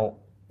without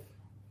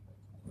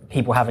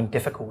people having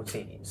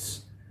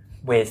difficulties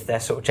with their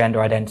sort of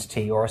gender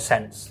identity, or a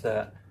sense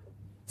that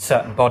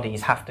certain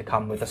bodies have to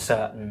come with a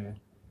certain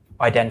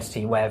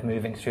identity, way of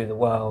moving through the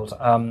world.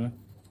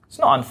 It's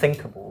not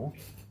unthinkable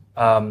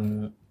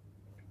that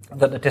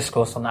the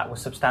discourse on that will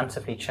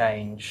substantively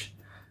change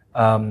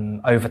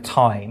over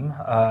time.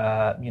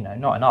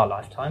 Not in our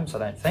lifetimes, I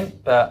don't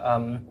think, but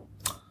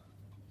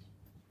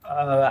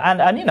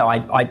I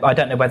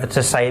don't know whether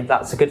to say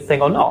that's a good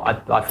thing or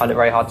not. I find it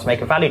very hard to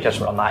make a value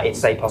judgment on that.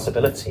 It's a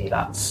possibility.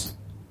 That's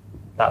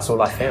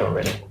all I feel,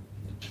 really.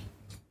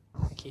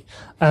 Thank you.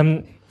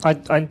 I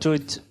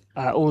enjoyed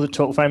all the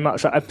talk very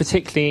much. I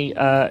particularly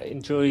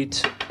enjoyed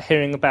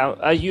hearing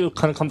about your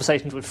kind of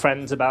conversations with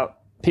friends about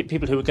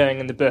people who were going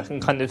in the book,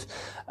 and kind of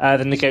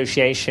the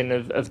negotiation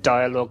of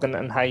dialogue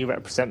and how you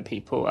represent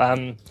people.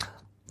 I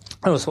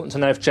also want to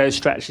know if Joe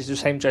Stretch is the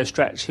same Joe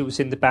Stretch who was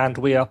in the band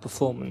We Are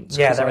Performance.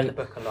 Yeah, they're in the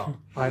book a lot.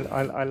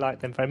 I like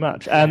them very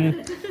much.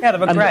 Yeah, they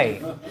were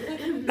great.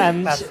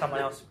 Glad someone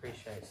else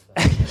appreciates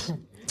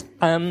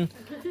them.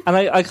 And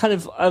I kind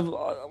of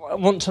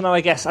want to know,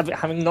 I guess,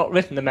 having not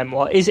written the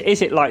memoir, is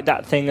it like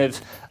that thing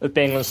of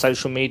being on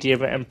social media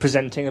and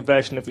presenting a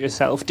version of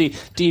yourself? Do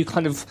you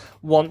kind of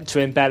want to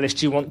embellish?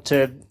 Do you want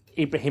to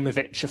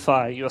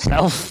Ibrahimovic-ify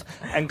yourself?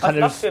 And kind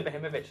I'd love to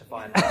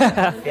Ibrahimovic-ify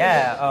myself.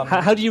 Yeah.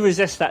 How do you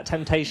resist that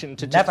temptation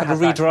to just kind of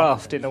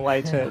redraft in a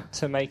way to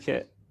make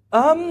it?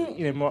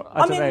 More. More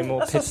as I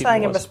was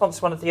saying in response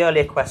to one of the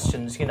earlier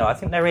questions, I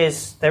think there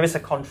is a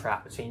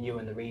contract between you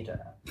and the reader.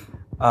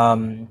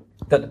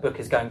 That the book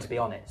is going to be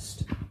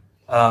honest.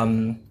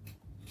 The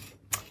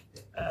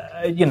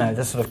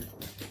sort of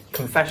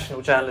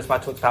confessional journalism I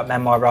talked about,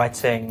 memoir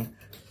writing,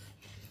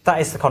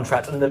 that is the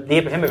contract. And the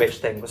Ibrahimovic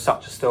thing was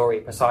such a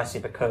story precisely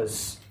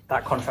because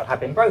that contract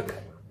had been broken.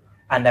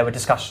 And there were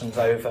discussions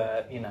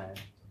over,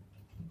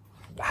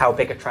 how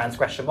big a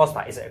transgression was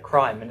that? Is it a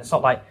crime? And it's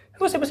not like,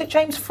 who was it? Was it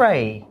James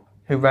Frey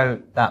who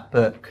wrote that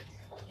book?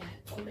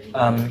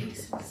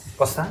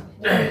 What's that?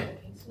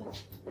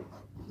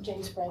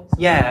 James Frey.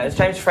 Yeah, it's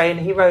James Frey, and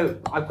he wrote,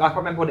 I can't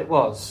remember what it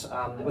was.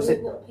 Was it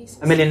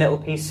A Million Little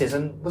Pieces?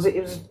 And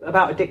it was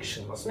about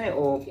addiction, wasn't it?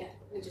 Or yeah,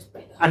 he just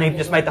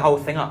made the whole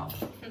thing up.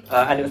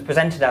 And it was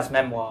presented as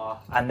memoir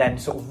and then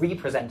sort of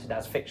represented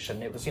as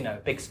fiction. It was,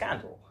 a big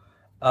scandal.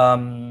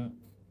 So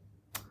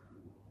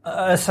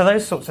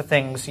those sorts of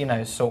things,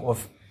 sort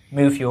of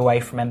move you away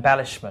from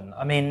embellishment.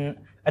 I mean,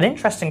 an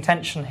interesting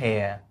tension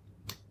here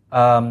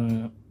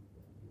was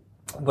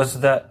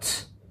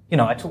that,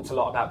 I talked a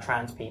lot about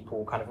trans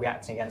people kind of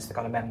reacting against the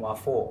kind of memoir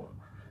form,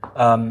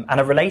 and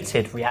a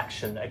related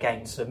reaction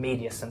against sort of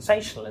media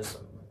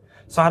sensationalism.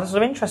 So I had a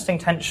sort of interesting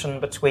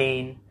tension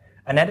between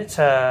an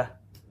editor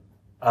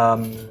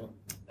who,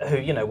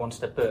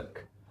 wanted a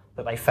book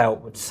that they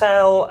felt would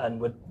sell and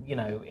would,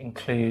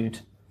 include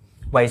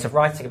ways of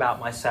writing about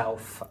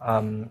myself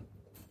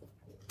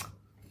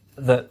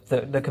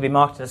that could be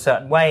marketed a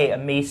certain way,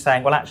 and me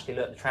saying, well, actually,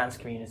 look, the trans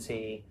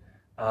community,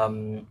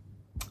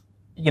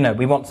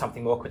 we want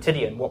something more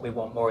quotidian. What we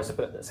want more is a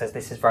book that says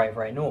this is very,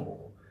 very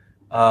normal.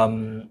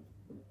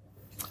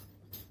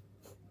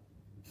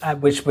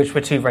 Which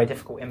were two very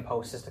difficult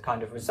impulses to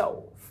kind of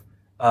resolve.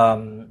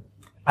 And,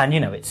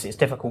 it's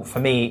difficult for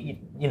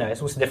me,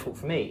 it's also difficult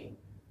for me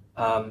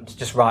to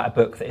just write a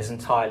book that is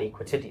entirely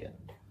quotidian.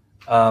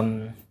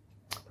 And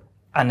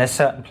there's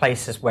certain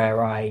places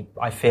where I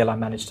feel I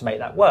managed to make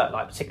that work,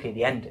 like particularly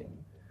the ending,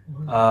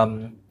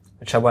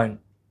 which I won't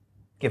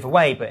give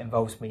away, but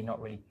involves me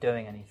not really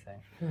doing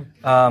anything.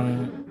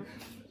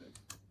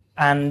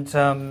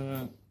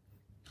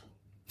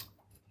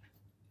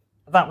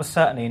 That was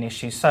certainly an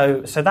issue.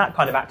 So that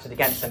kind of acted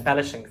against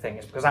embellishing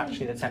things, because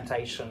actually the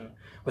temptation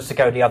was to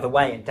go the other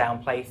way and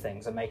downplay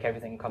things and make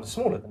everything kind of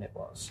smaller than it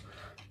was.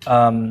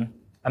 And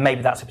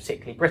maybe that's a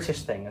particularly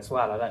British thing as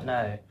well, I don't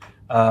know.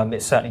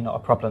 It's certainly not a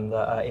problem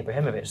that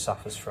Ibrahimovic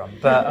suffers from.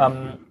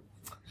 But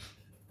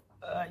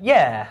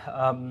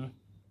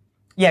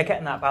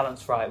getting that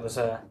balance right was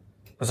a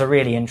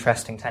really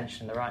interesting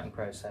tension in the writing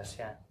process,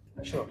 yeah.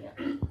 Sure, yeah.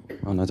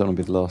 Oh, no, I don't want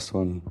to be the last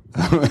one.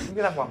 You can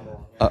have one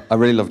more. I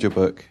really loved your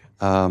book,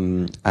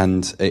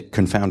 and it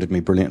confounded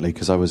me brilliantly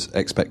because I was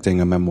expecting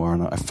a memoir,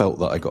 and I felt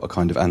that I got a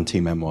kind of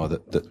anti-memoir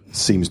that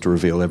seems to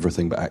reveal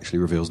everything but actually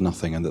reveals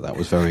nothing, and that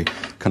was very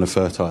kind of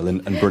fertile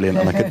and brilliant,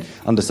 and I could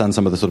understand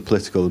some of the sort of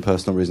political and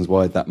personal reasons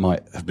why that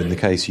might have been the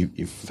case.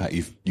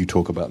 You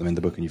talk about them in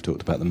the book, and you've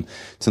talked about them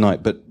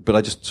tonight, but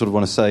I just sort of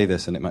want to say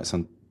this, and it might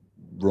sound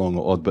wrong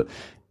or odd, but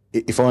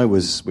if I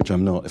was, which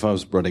I'm not, if I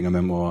was writing a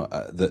memoir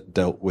that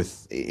dealt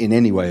with, in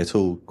any way at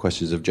all,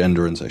 questions of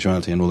gender and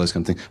sexuality and all those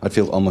kind of things, I'd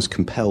feel almost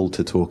compelled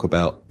to talk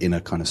about, in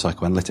a kind of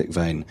psychoanalytic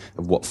vein,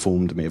 of what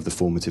formed me, of the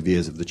formative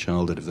years of the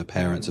childhood, of the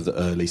parents, of the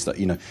early stuff,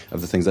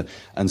 of the things that...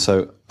 And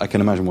so I can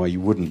imagine why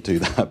you wouldn't do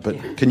that,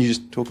 but can you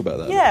just talk about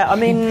that? Yeah, I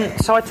mean,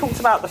 so I talked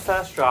about the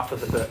first draft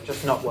of the book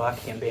just not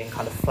working and being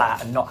kind of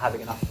flat and not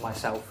having enough of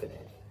myself in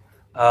it.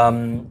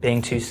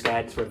 Being too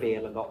scared to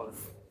reveal a lot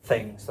of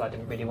things that I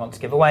didn't really want to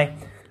give away.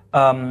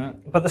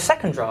 But the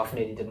second draft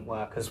nearly didn't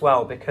work as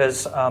well,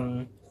 because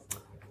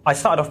I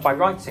started off by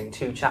writing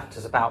 2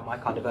 chapters about my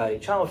kind of early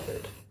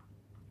childhood.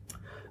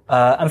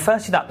 And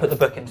firstly, that put the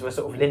book into a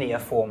sort of linear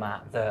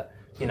format that,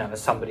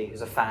 as somebody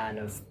who's a fan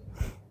of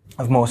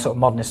more sort of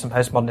modernist and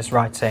postmodernist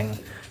writing,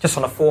 just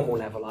on a formal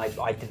level,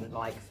 I didn't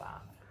like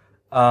that.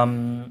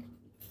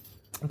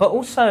 But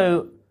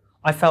also,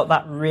 I felt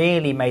that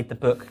really made the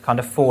book kind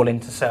of fall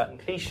into certain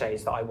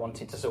cliches that I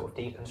wanted to sort of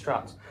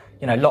deconstruct.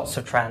 Lots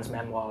of trans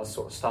memoirs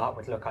sort of start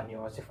with, look, I knew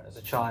I was different as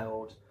a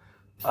child.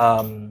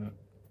 And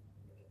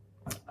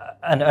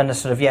a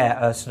sort of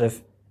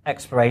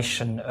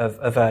exploration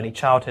of early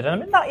childhood. And I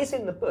mean, that is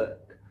in the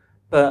book.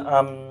 But,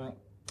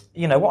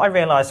 what I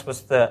realised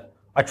was that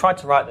I tried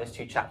to write those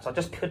 2 chapters. I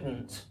just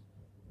couldn't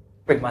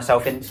bring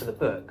myself into the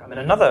book. I mean,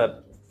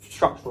 another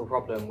structural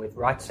problem with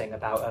writing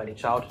about early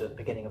childhood at the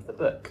beginning of the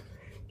book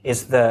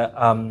is that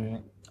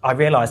I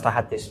realised I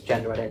had this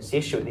gender identity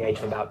issue at the age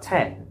of about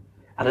 10,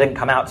 and I didn't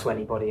come out to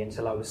anybody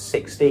until I was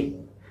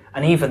 16.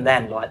 And even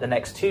then, like the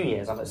next 2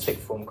 years, I'm at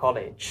sixth form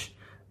college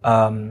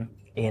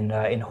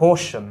in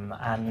Horsham,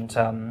 and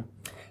I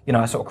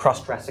sort of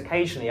cross-dress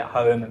occasionally at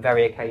home and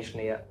very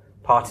occasionally at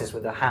parties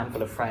with a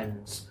handful of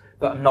friends,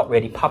 but I'm not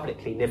really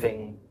publicly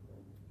living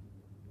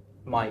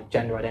my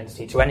gender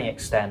identity to any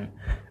extent.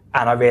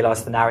 And I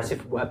realised the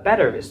narrative would work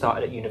better if it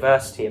started at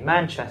university in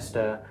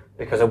Manchester,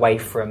 because away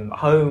from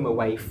home,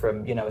 away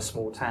from, a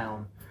small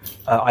town,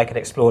 I could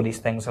explore these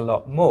things a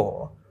lot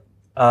more.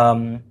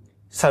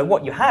 So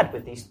what you had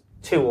with these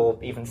 2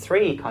 or even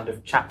 3 kind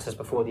of chapters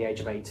before the age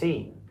of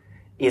 18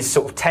 is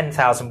sort of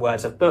 10,000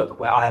 words of book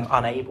where I am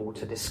unable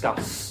to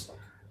discuss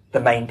the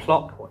main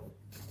plot point,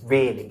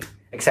 really,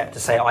 except to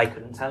say I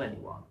couldn't tell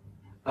anyone.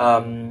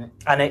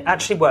 And it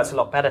actually works a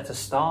lot better to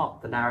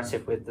start the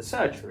narrative with the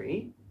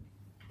surgery,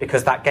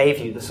 because that gave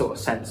you the sort of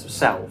sense of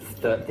self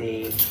that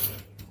the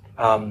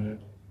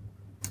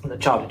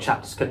childhood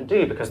chapters couldn't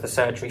do, because the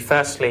surgery,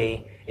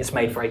 firstly, it's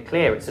made very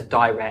clear it's a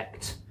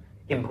direct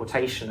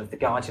importation of the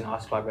Guardian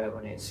article I wrote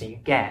on it, so you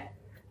get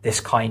this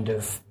kind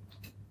of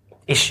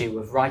issue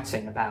of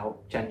writing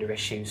about gender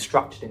issues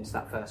structured into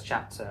that first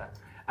chapter.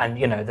 And,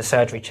 the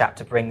surgery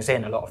chapter brings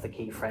in a lot of the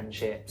key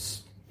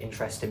friendships,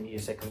 interest in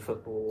music and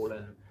football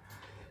and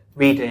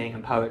reading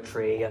and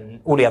poetry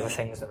and all the other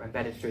things that are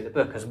embedded through the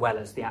book, as well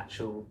as the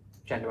actual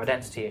gender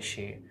identity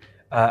issue.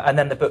 And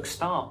then the book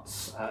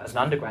starts as an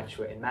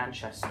undergraduate in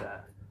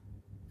Manchester,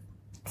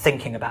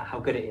 thinking about how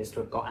good it is to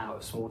have got out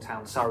of small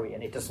town Surrey,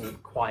 and it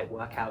doesn't quite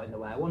work out in the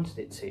way I wanted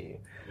it to.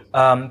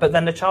 But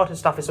then the childhood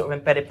stuff is sort of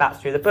embedded back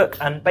through the book,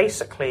 and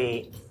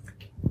basically,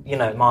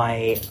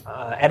 my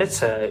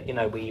editor,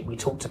 we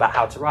talked about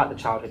how to write the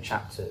childhood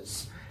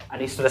chapters,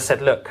 and he sort of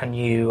said, look, can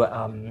you,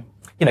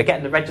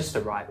 getting the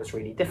register right was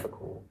really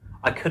difficult.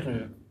 I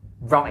couldn't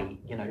write,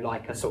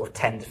 like a sort of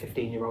 10 to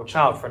 15-year-old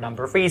child for a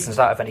number of reasons.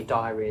 I don't have any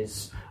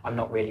diaries. I'm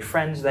not really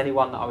friends with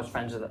anyone that I was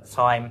friends with at the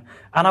time.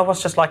 And I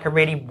was just like a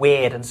really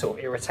weird and sort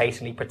of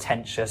irritatingly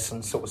pretentious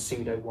and sort of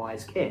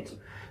pseudo-wise kid.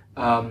 So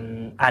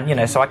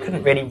I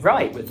couldn't really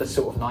write with the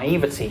sort of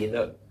naivety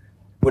that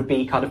would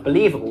be kind of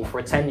believable for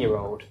a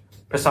 10-year-old,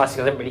 precisely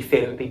because I didn't really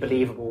feel it would be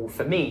believable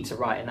for me to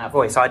write in that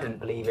voice. I didn't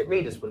believe it,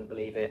 readers wouldn't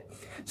believe it.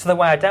 So the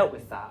way I dealt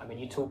with that, I mean,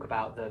 you talk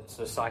about the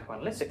sort of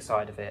psychoanalytic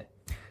side of it,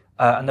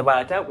 and the way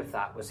I dealt with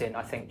that was in,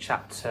 I think,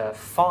 chapter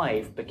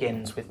 5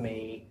 begins with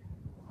me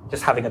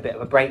just having a bit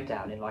of a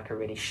breakdown in like a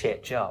really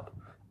shit job,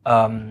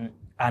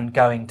 and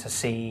going to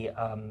see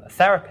a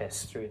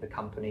therapist through the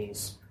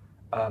company's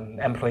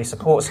employee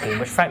support scheme,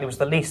 which frankly was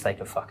the least they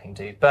could fucking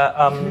do. But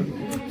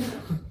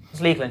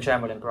it's legal and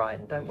general in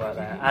Brighton, don't work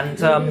there. And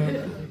so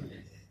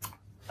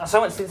I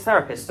went to see the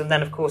therapist, and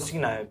then of course,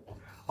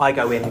 I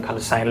go in kind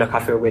of saying, look, I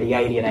feel really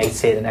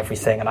alienated and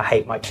everything, and I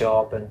hate my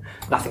job, and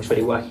nothing's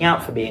really working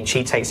out for me. And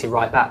she takes you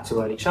right back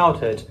to early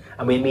childhood,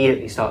 and we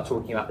immediately start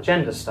talking about the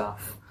gender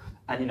stuff.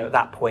 And, at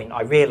that point,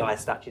 I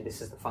realised actually this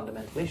is the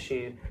fundamental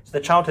issue. So the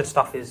childhood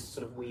stuff is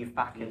sort of weaved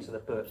back into the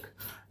book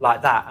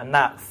like that, and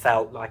that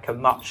felt like a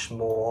much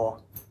more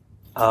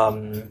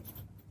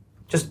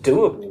just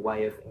doable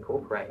way of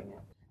incorporating it.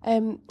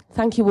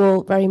 Thank you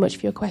all very much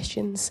for your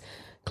questions.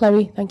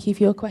 Chloe, thank you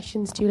for your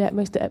questions. Juliet,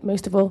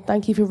 most of all,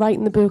 thank you for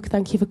writing the book.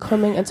 Thank you for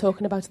coming and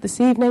talking about it this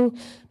evening.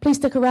 Please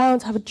stick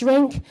around, have a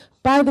drink,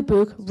 buy the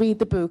book, read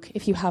the book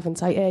if you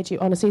haven't. I urge you,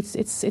 honestly,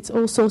 it's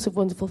all sorts of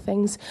wonderful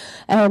things.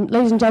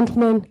 Ladies and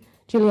gentlemen,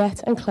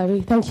 Juliet and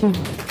Chloe, thank you.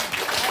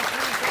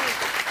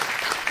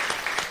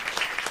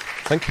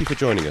 Thank you for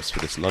joining us for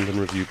this London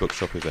Review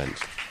Bookshop event.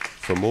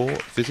 For more,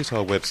 visit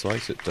our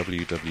website at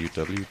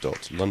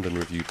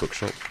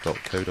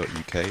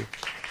www.londonreviewbookshop.co.uk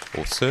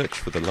or search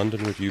for the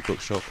London Review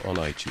Bookshop on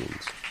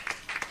iTunes.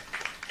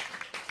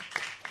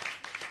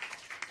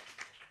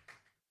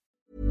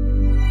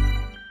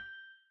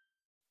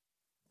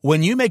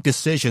 When you make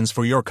decisions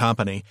for your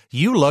company,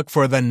 you look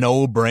for the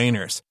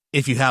no-brainers.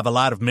 If you have a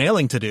lot of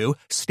mailing to do,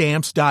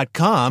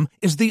 Stamps.com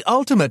is the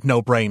ultimate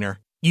no-brainer.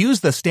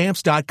 Use the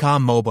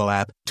Stamps.com mobile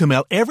app to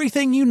mail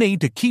everything you need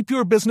to keep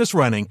your business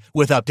running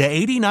with up to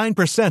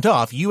 89%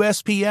 off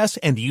USPS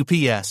and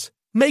UPS.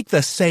 Make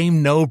the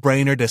same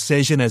no-brainer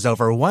decision as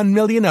over 1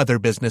 million other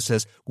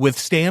businesses with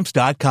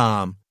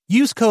Stamps.com.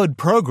 Use code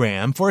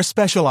PROGRAM for a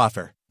special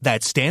offer.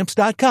 That's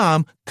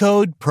Stamps.com,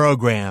 code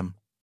PROGRAM.